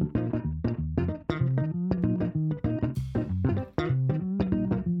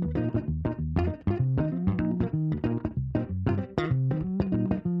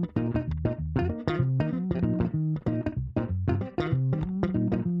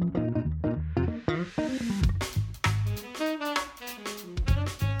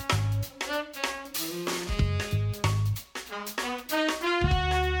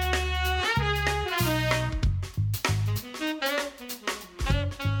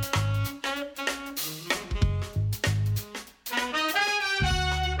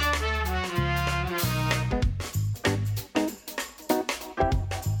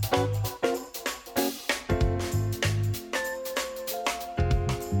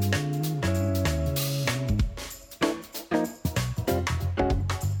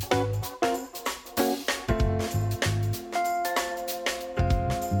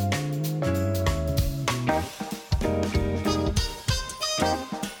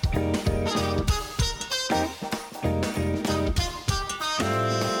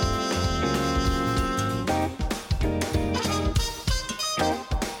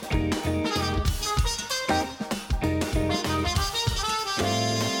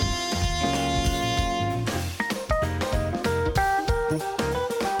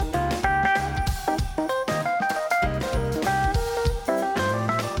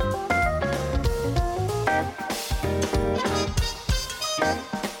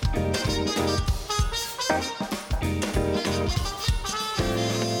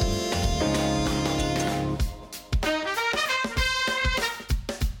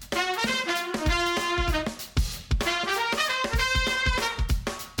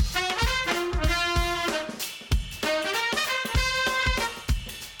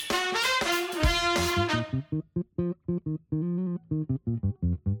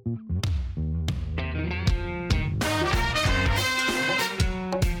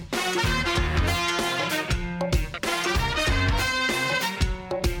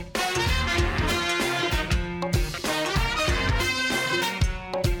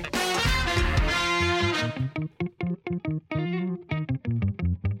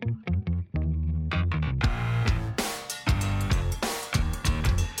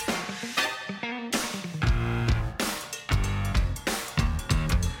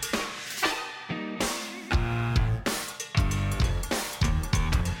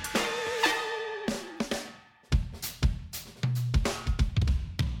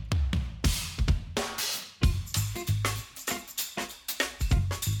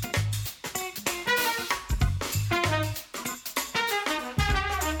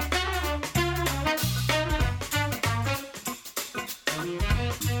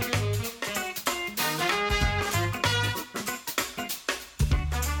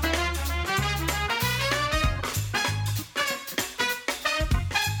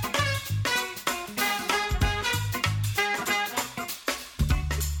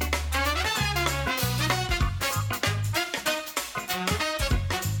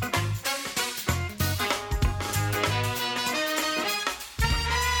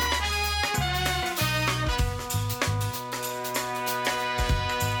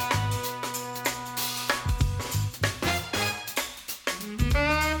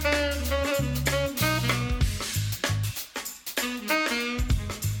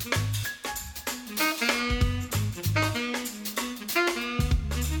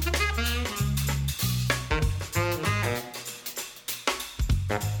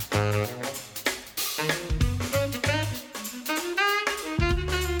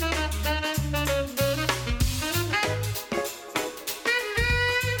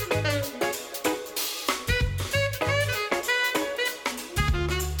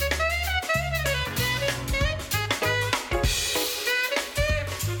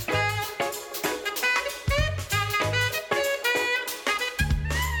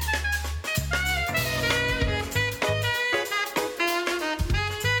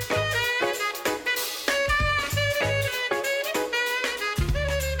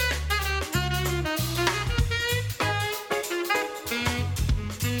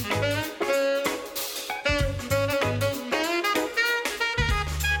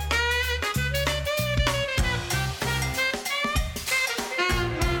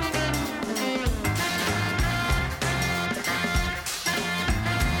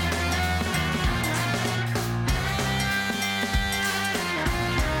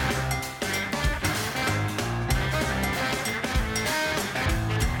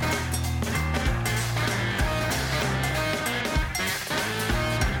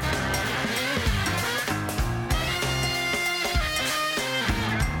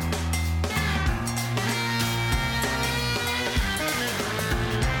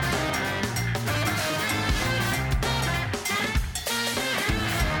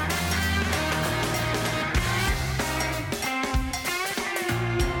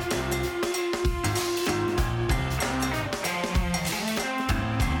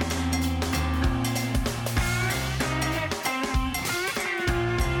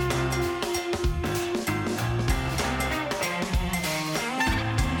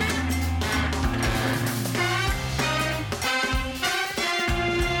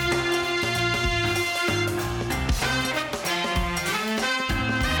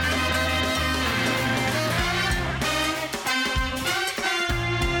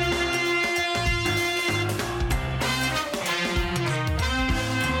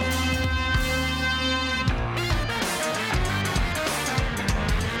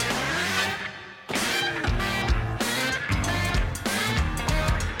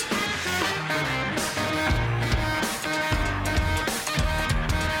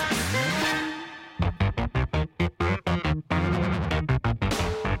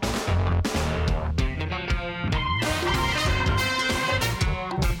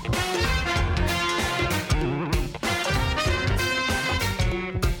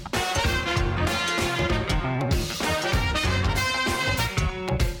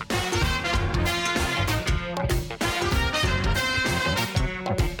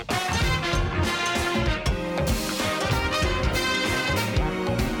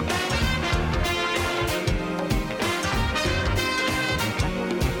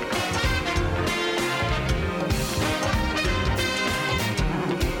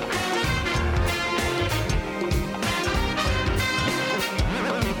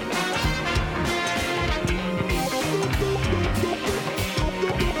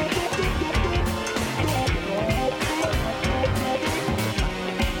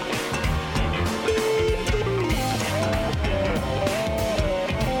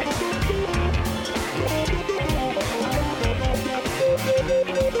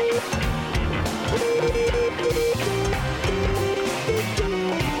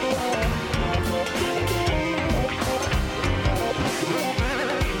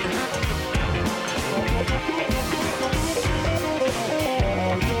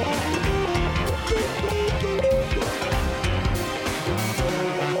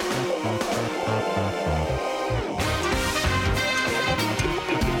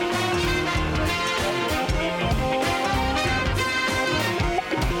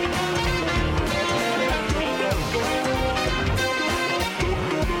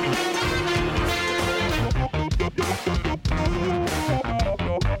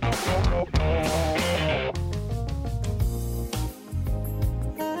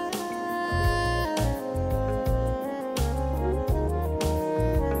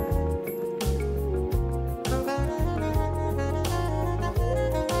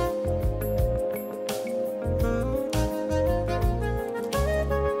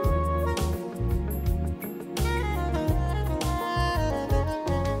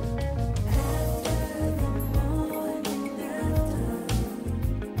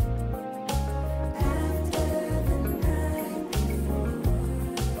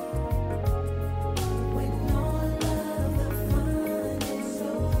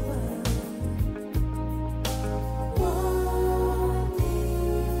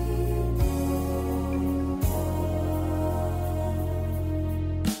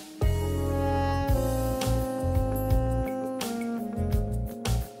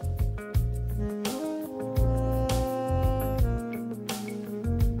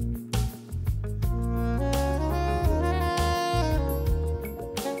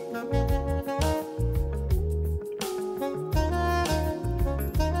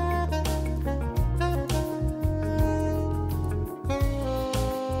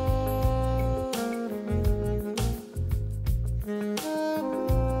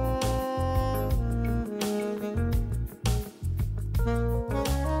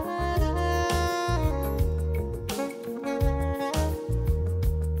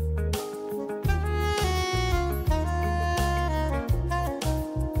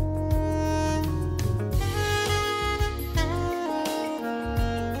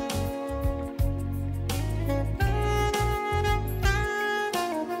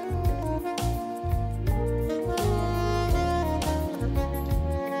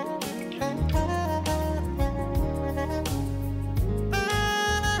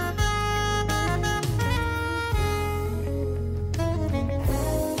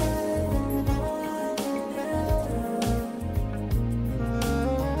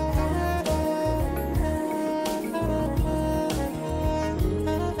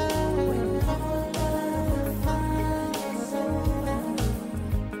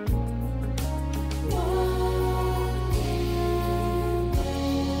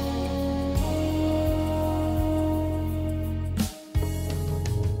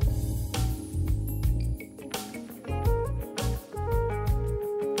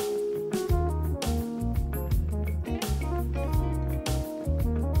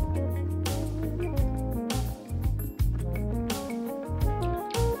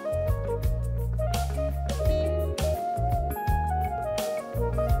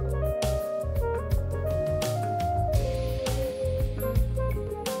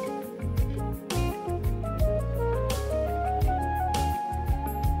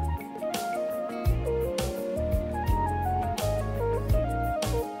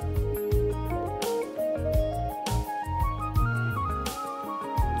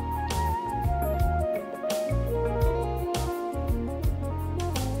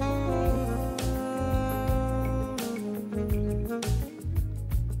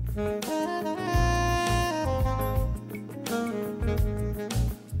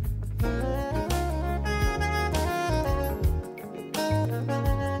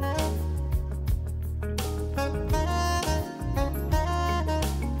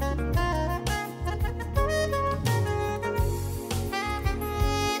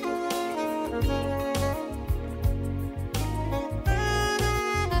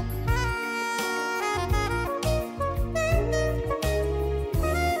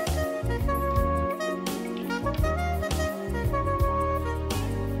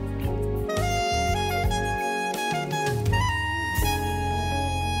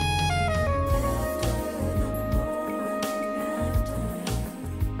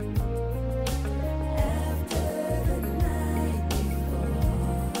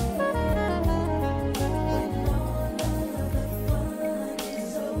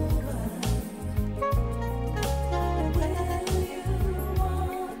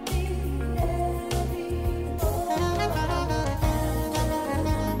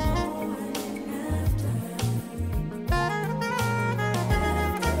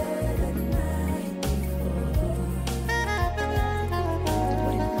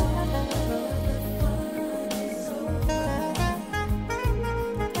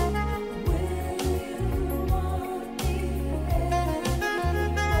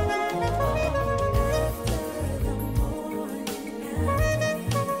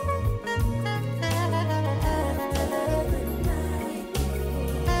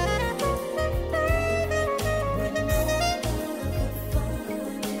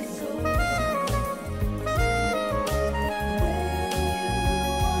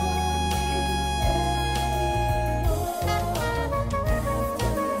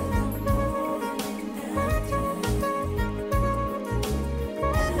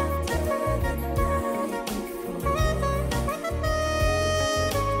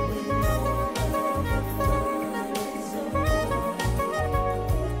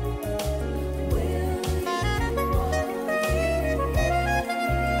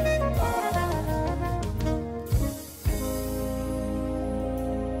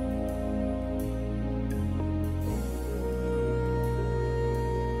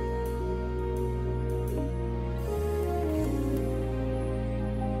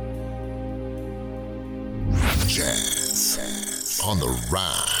 on the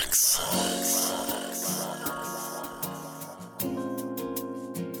rocks.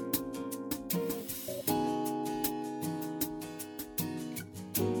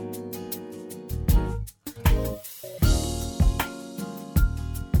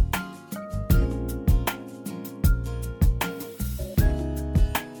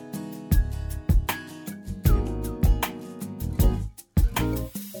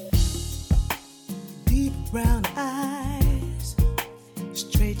 Deep brown eyes,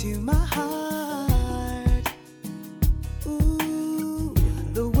 straight to my heart. Ooh,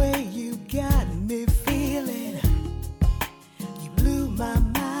 the way you got me feeling, you blew my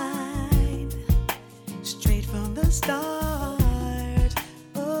mind, straight from the start.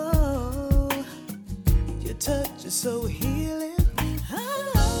 Oh, your touch is so healing.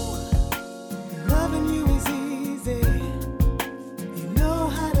 Oh, loving you is easy. You know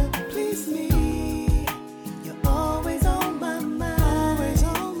how to please me. You're always on my mind. Always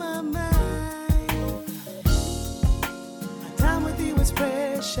on my mind. My time with you is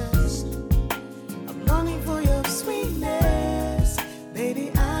precious. I'm longing for your sweetness.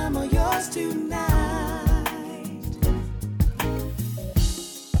 Baby, I'm all yours tonight.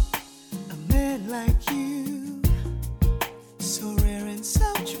 A man like you, so rare and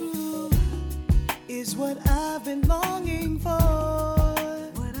so true, is what I've been longing for.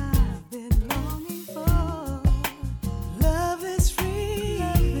 What I've been longing for. Love is free.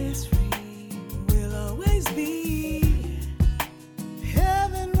 Love is free. Will always be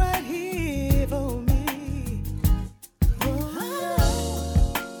heaven right here for me. Oh,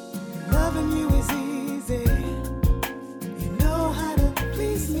 loving you is easy. You know how to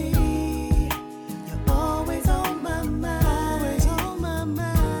please me. You're always on my mind. Always on my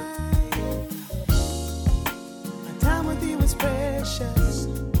mind. My time with you is precious.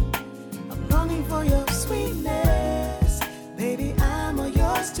 I'm longing for your sweetness. Baby, I'm all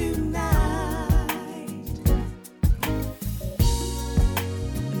yours tonight.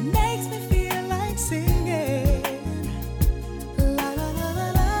 It makes me feel like singing. La la la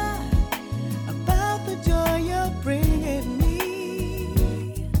la la. About the joy you're bringing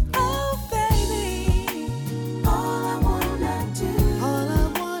me. Oh, baby. All I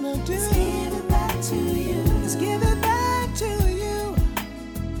wanna do is give it back to you. Is give it back to you.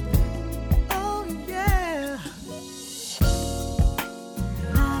 Oh, yeah.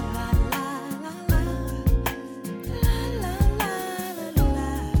 La la la la la. La la la la la.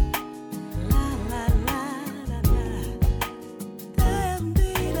 La la la la la.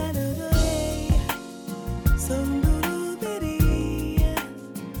 Da-dee-da-da-da-day. Some-doo-doo-biddy.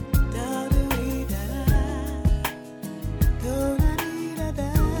 Da-doo-dee-da-da.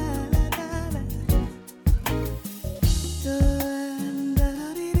 Do-da-dee-da-da-da-da-da.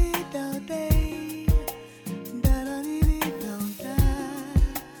 Do-da-dee-dee-da-day. Da-da-dee-dee-da-da.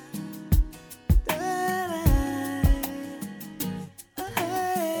 Da-da.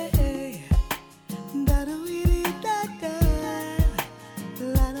 Hey. Da-doo-dee-da-da.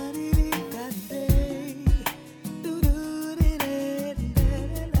 La-da-dee-dee-da-day.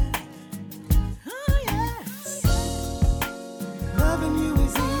 Do-do-dee-dee-da-da. Oh, yes. Loving you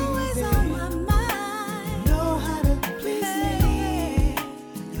is always easy. On my mind. Know how to please me.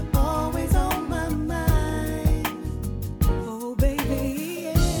 You're always on my mind. Oh,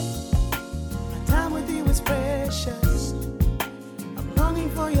 baby, my time with you is precious. I'm longing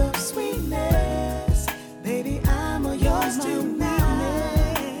for your sweetness. Baby, I'm all yours tonight.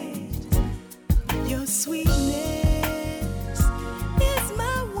 Your sweetness is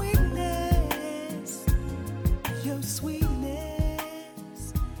my weakness. Your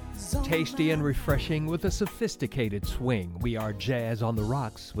sweetness is all Tasty and refreshing with a sophisticated swing. We are Jazz on the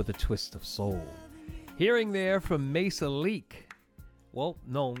Rocks with a twist of soul. Hearing there from Mesa Leak, well,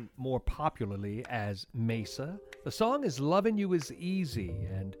 known more popularly as Mesa. The song is Lovin' You Is Easy,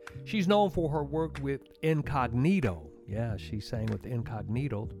 and she's known for her work with Incognito. Yeah, she sang with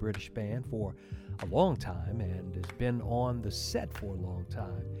Incognito, the British band, for a long time and has been on the set for a long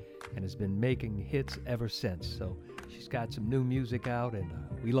time and has been making hits ever since. So she's got some new music out, and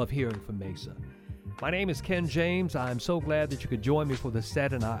we love hearing from Mesa. My name is Ken James. I'm so glad that you could join me for the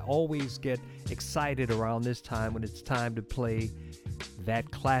set, and I always get excited around this time when it's time to play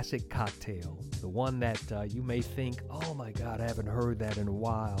that classic cocktail, the one that you may think, oh my God, I haven't heard that in a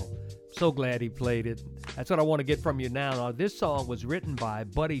while. So glad he played it. That's what I want to get from you now. Now, this song was written by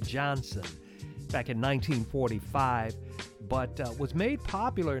Buddy Johnson back in 1945, but was made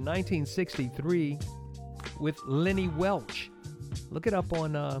popular in 1963 with Lenny Welch. Look it up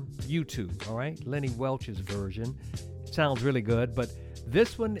on YouTube, all right? Lenny Welch's version. It sounds really good, but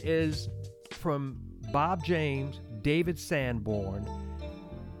this one is from Bob James, David Sanborn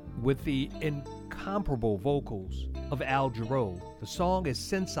with the incomparable vocals of Al Jarreau. The song is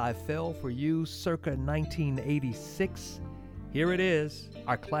Since I Fell for You, circa 1986. Here it is,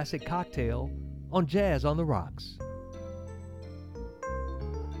 our classic cocktail on Jazz on the Rocks.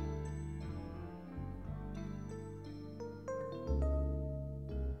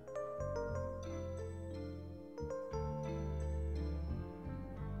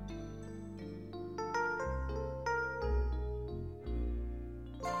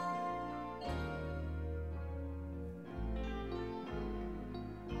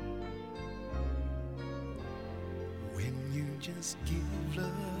 Just give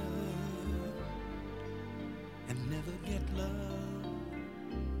love and never get love.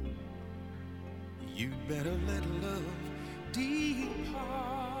 You'd better let love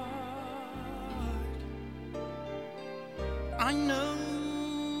depart. I know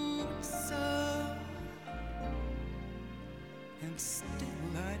it's so, and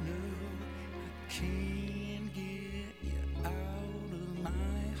still I know I can't get you out of my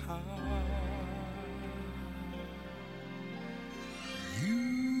heart. You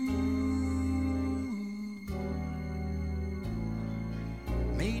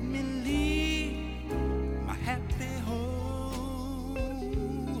made me leave my happy home.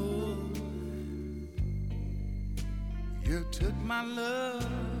 You took my love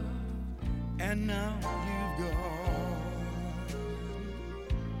and now you've gone.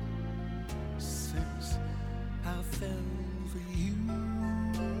 Since I fell for you,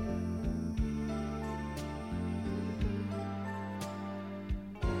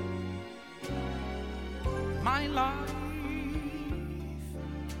 my life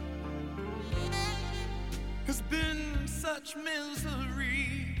has been such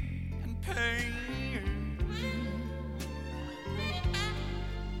misery and pain.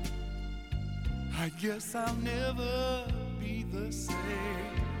 I guess I'll never be the same.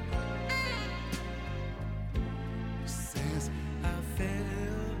 Since I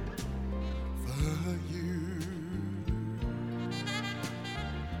fell for you.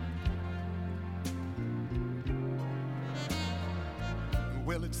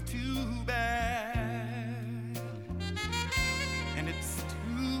 Well, it's too bad, and it's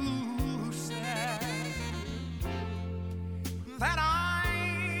too sad that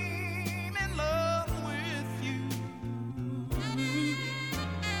I'm in love with you.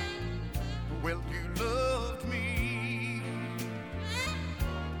 Well, you loved me,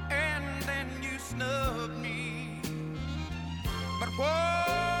 and then you snubbed me. But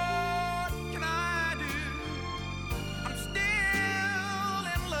what can I do? I'm still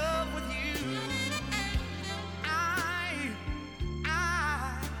in love with you. I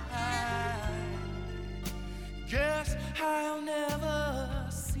guess I'll never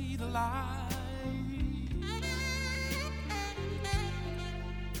see the light.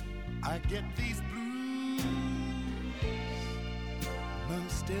 I get these blues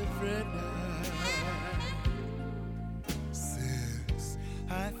most every night since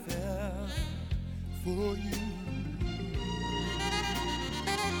I fell for you.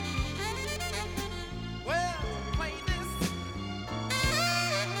 Well, play this.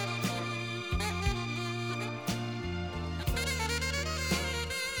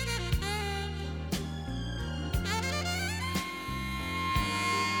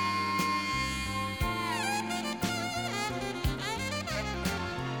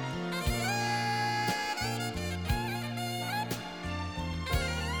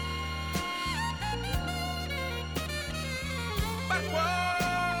 But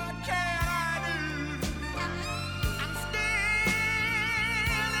what can I do? I'm still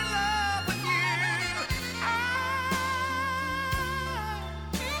in love with you.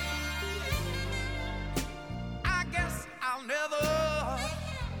 I guess I'll never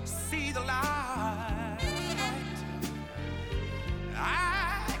see the light.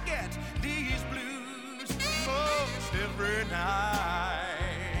 I get these blues most every night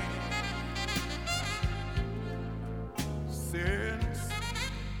since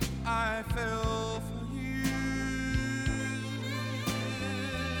I fell for you.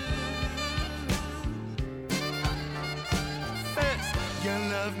 First you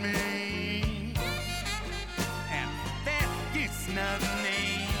loved me, and then you snubbed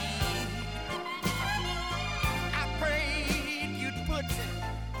me. I prayed you'd put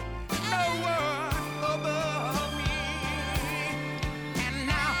no one above me, and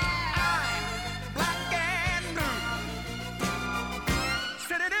now I'm black and blue.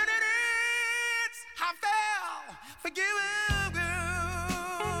 I fell for you.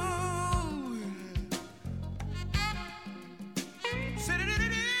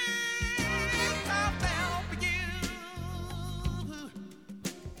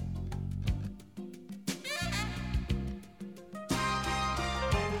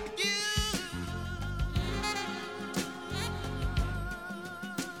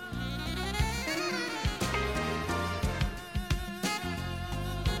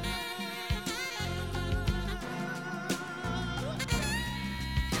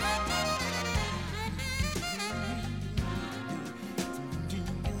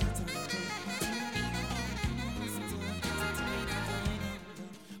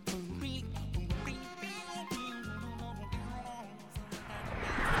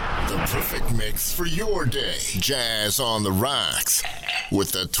 perfect mix for your day. Jazz on the rocks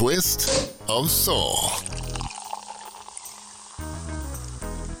with a twist of soul.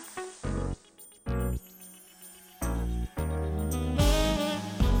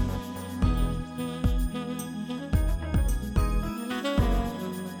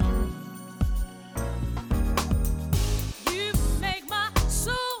 You make my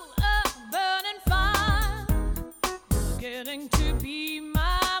soul a burning fire, getting to be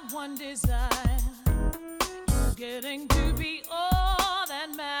my one desire, getting to be all that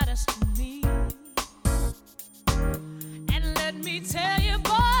matters to me. And let me tell you,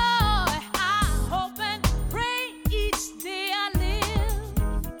 boy, I hope and pray each day I live,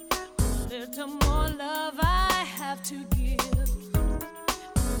 a little more love I have to give,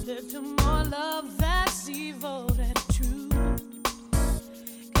 a little more love that's devoted true.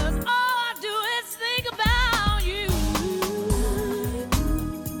 'Cause all I do is think about you.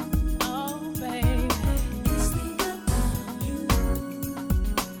 Oh, baby.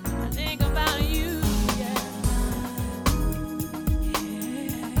 I think about you, yeah.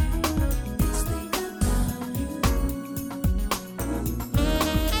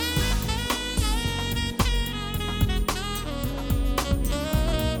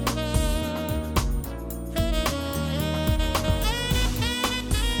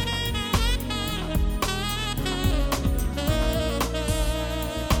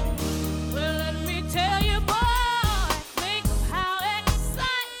 Well, let me tell you, boy, think of how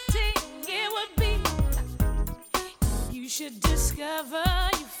exciting it would be. You should discover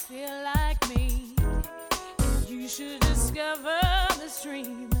you feel like me. You should discover this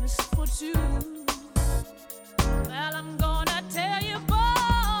dream is for two. Well, I'm gonna tell you,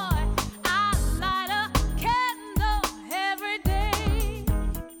 boy, I light a candle every day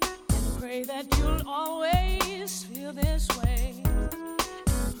and pray that you'll always feel this way.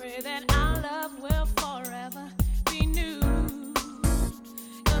 Pray that our love will forever be new.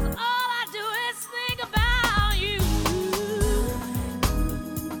 'Cause all I do is think about you.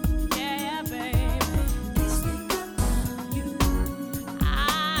 Yeah, baby.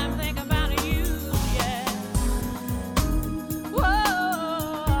 I'm thinking about you, yeah. Whoa.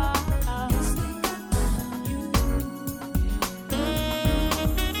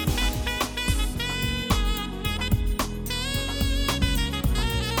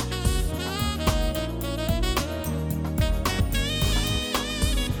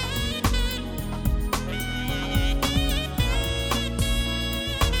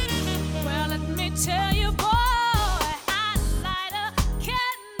 Well, let me tell you, boy, I light a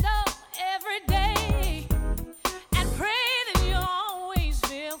candle every day and pray that you always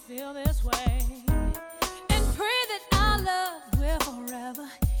feel this way, and pray that our love will forever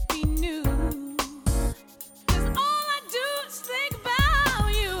be new. 'Cause all I do is think about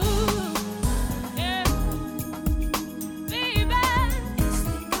you, yeah, baby.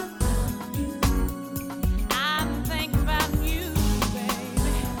 I'm thinking about you,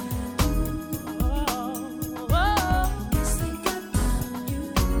 baby.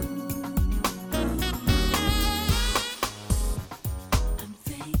 I'm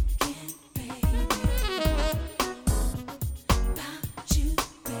thinking, baby, about you,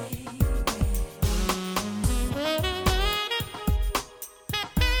 baby.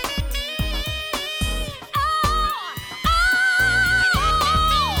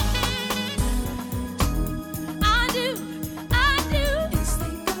 I do.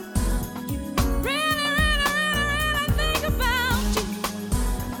 Really think about you.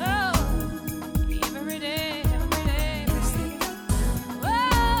 Oh, every day, baby. All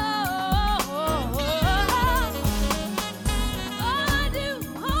I do,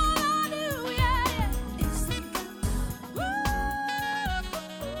 yeah, is think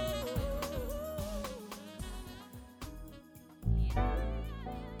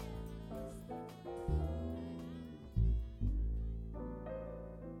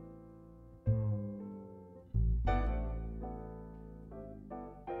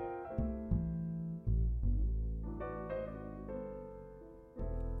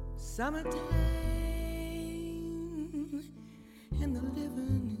Summertime and the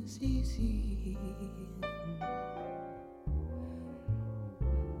living is easy.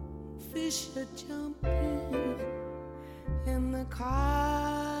 Fish are jumping and the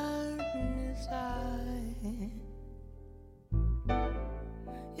cotton is high.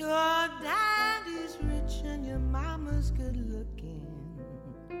 Your daddy's rich and your mama's good looking.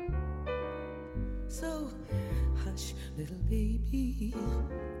 So hush, little baby,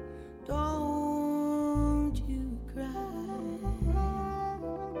 don't you cry.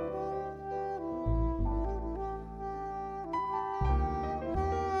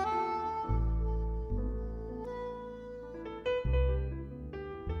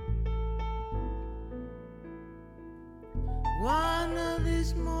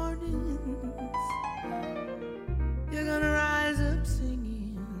 these mornings, you're gonna rise up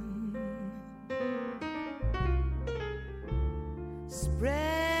singing.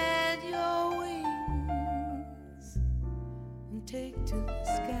 Spread your wings and take to the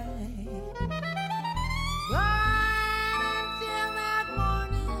sky. But until that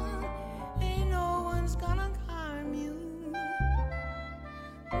morning, ain't no one's gonna harm you.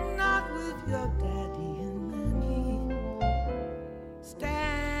 Not with your daddy and mommy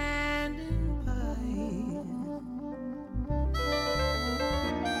standing by.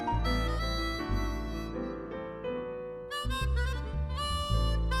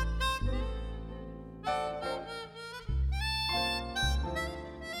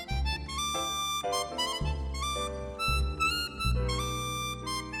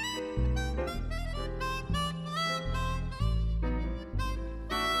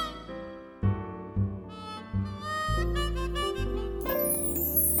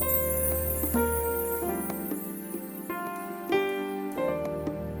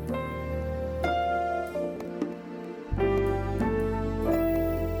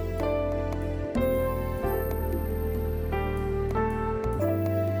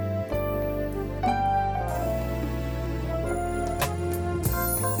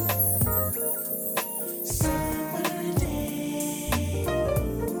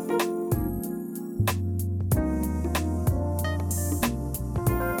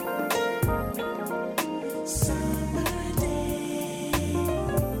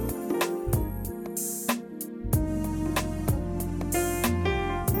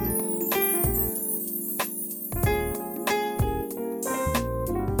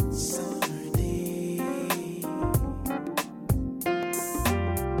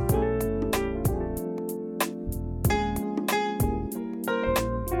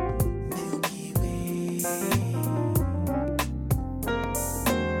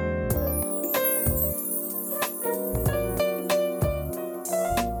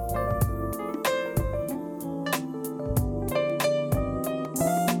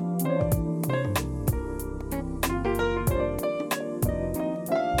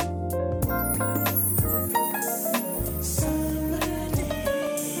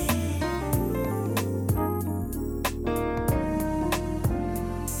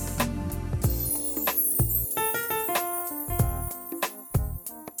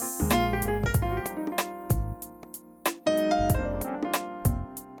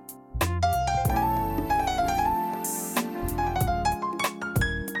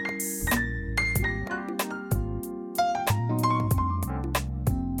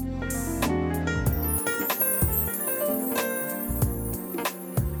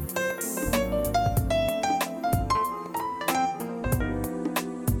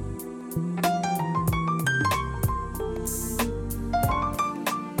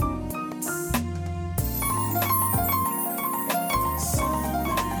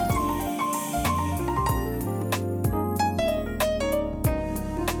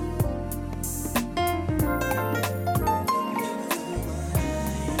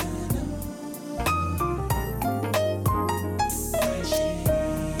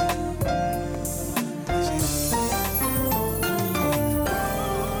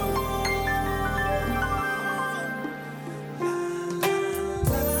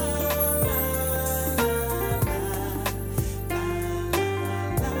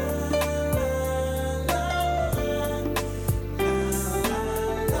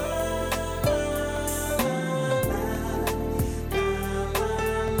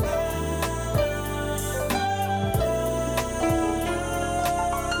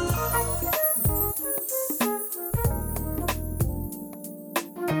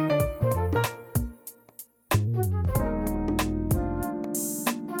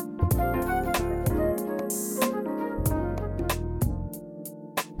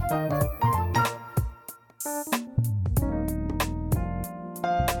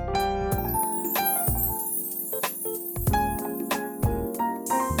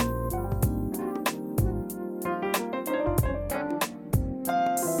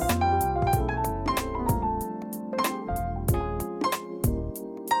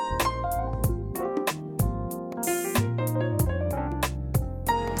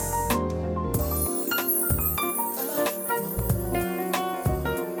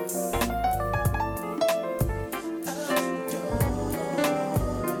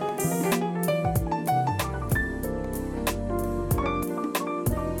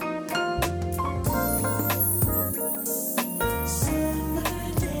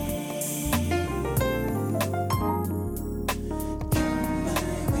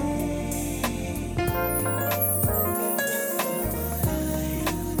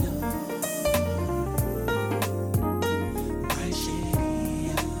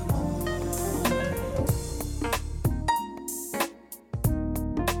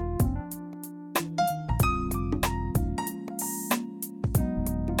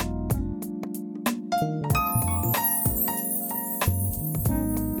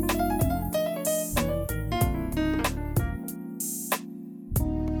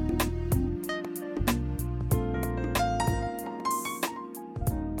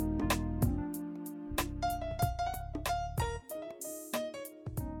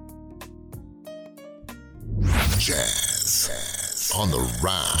 Jazz on the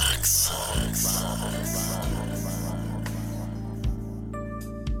rocks.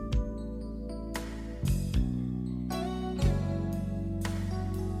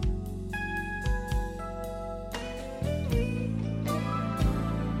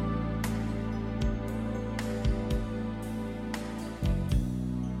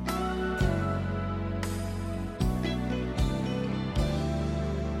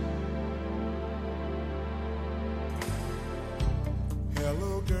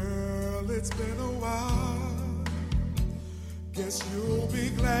 Hello, girl, it's been a while. Guess you'll be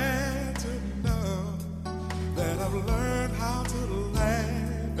glad to know that I've learned how to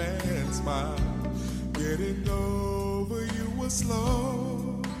laugh and smile. Getting over you was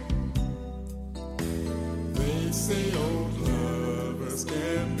slow. They say old lovers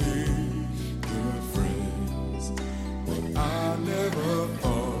can be good friends, but I never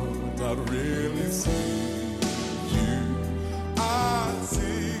thought I'd really see you. I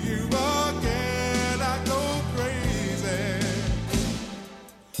see you again, I go crazy.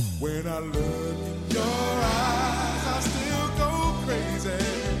 When I look in your eyes, I still go crazy.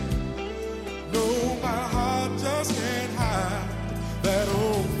 No, my heart just can't hide that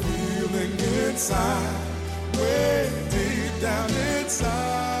old feeling inside, way deep down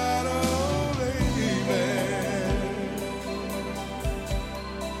inside, oh baby.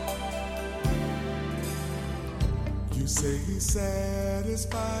 You say he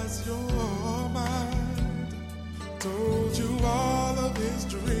satisfies your mind, told you all of his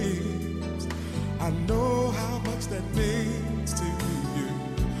dreams. I know how much that means to you.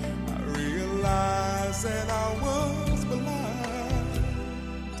 I realize that I was blind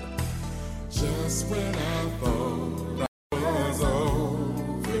just when I thought I was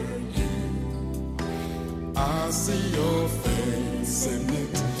over you. I see your face and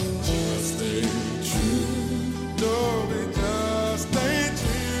it just ain't true. No, it just ain't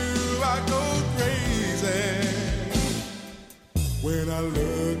true. I go crazy when I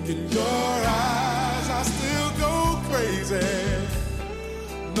look in your eyes. I still go crazy.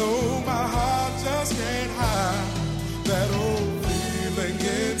 No, my heart just can't hide that old feeling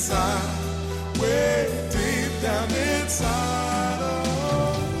inside, way deep down inside.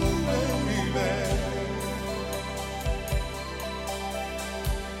 Oh, baby.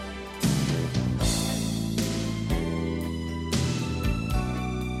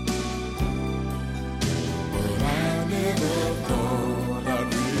 But I never thought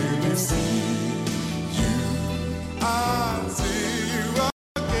I'd really see you. I see you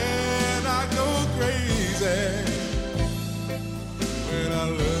again, I go crazy. When I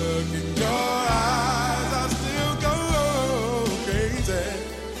look in your eyes, I still go crazy.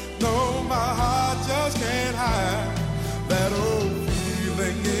 No, my heart just can't hide that old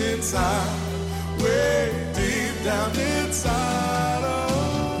feeling inside, way deep down inside. Oh,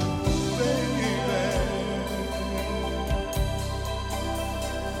 baby.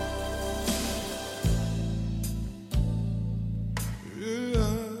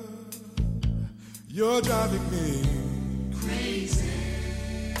 Yeah. You're driving me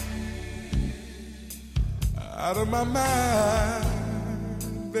out of my mind,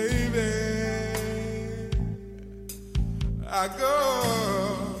 baby. I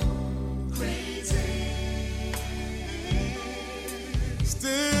go crazy,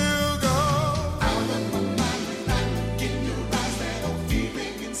 still go out of my mind when I look in your eyes. That old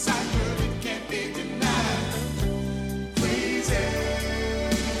feeling inside, girl, it can't be denied. Crazy,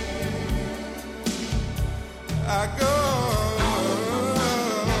 I go.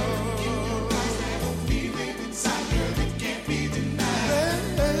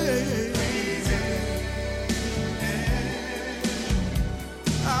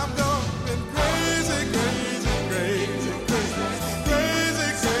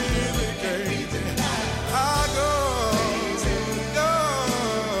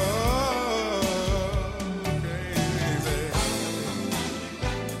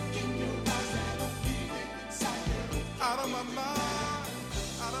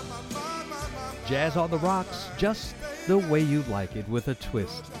 Jazz on the rocks, just the way you like it, with a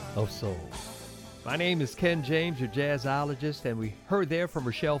twist of soul. My name is Ken James, your jazzologist, and we heard there from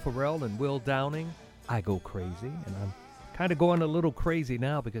Rochelle Farrell and Will Downing, I Go Crazy. And I'm kind of going a little crazy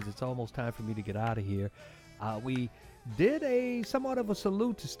now because it's almost time for me to get out of here. We did a somewhat of a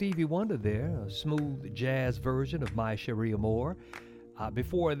salute to Stevie Wonder there, a smooth jazz version of My Cherie Amour.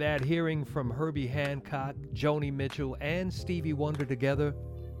 Before that, hearing from Herbie Hancock, Joni Mitchell, and Stevie Wonder together,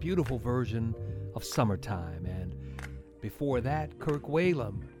 beautiful version of Summertime. And before that, Kirk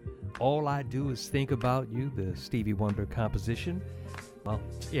Whalum, All I Do Is Think About You, the Stevie Wonder composition. Well,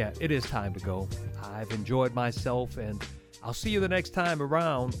 yeah, it is time to go. I've enjoyed myself, and I'll see you the next time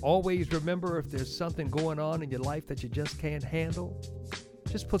around. Always remember, if there's something going on in your life that you just can't handle,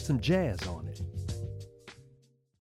 just put some jazz on it.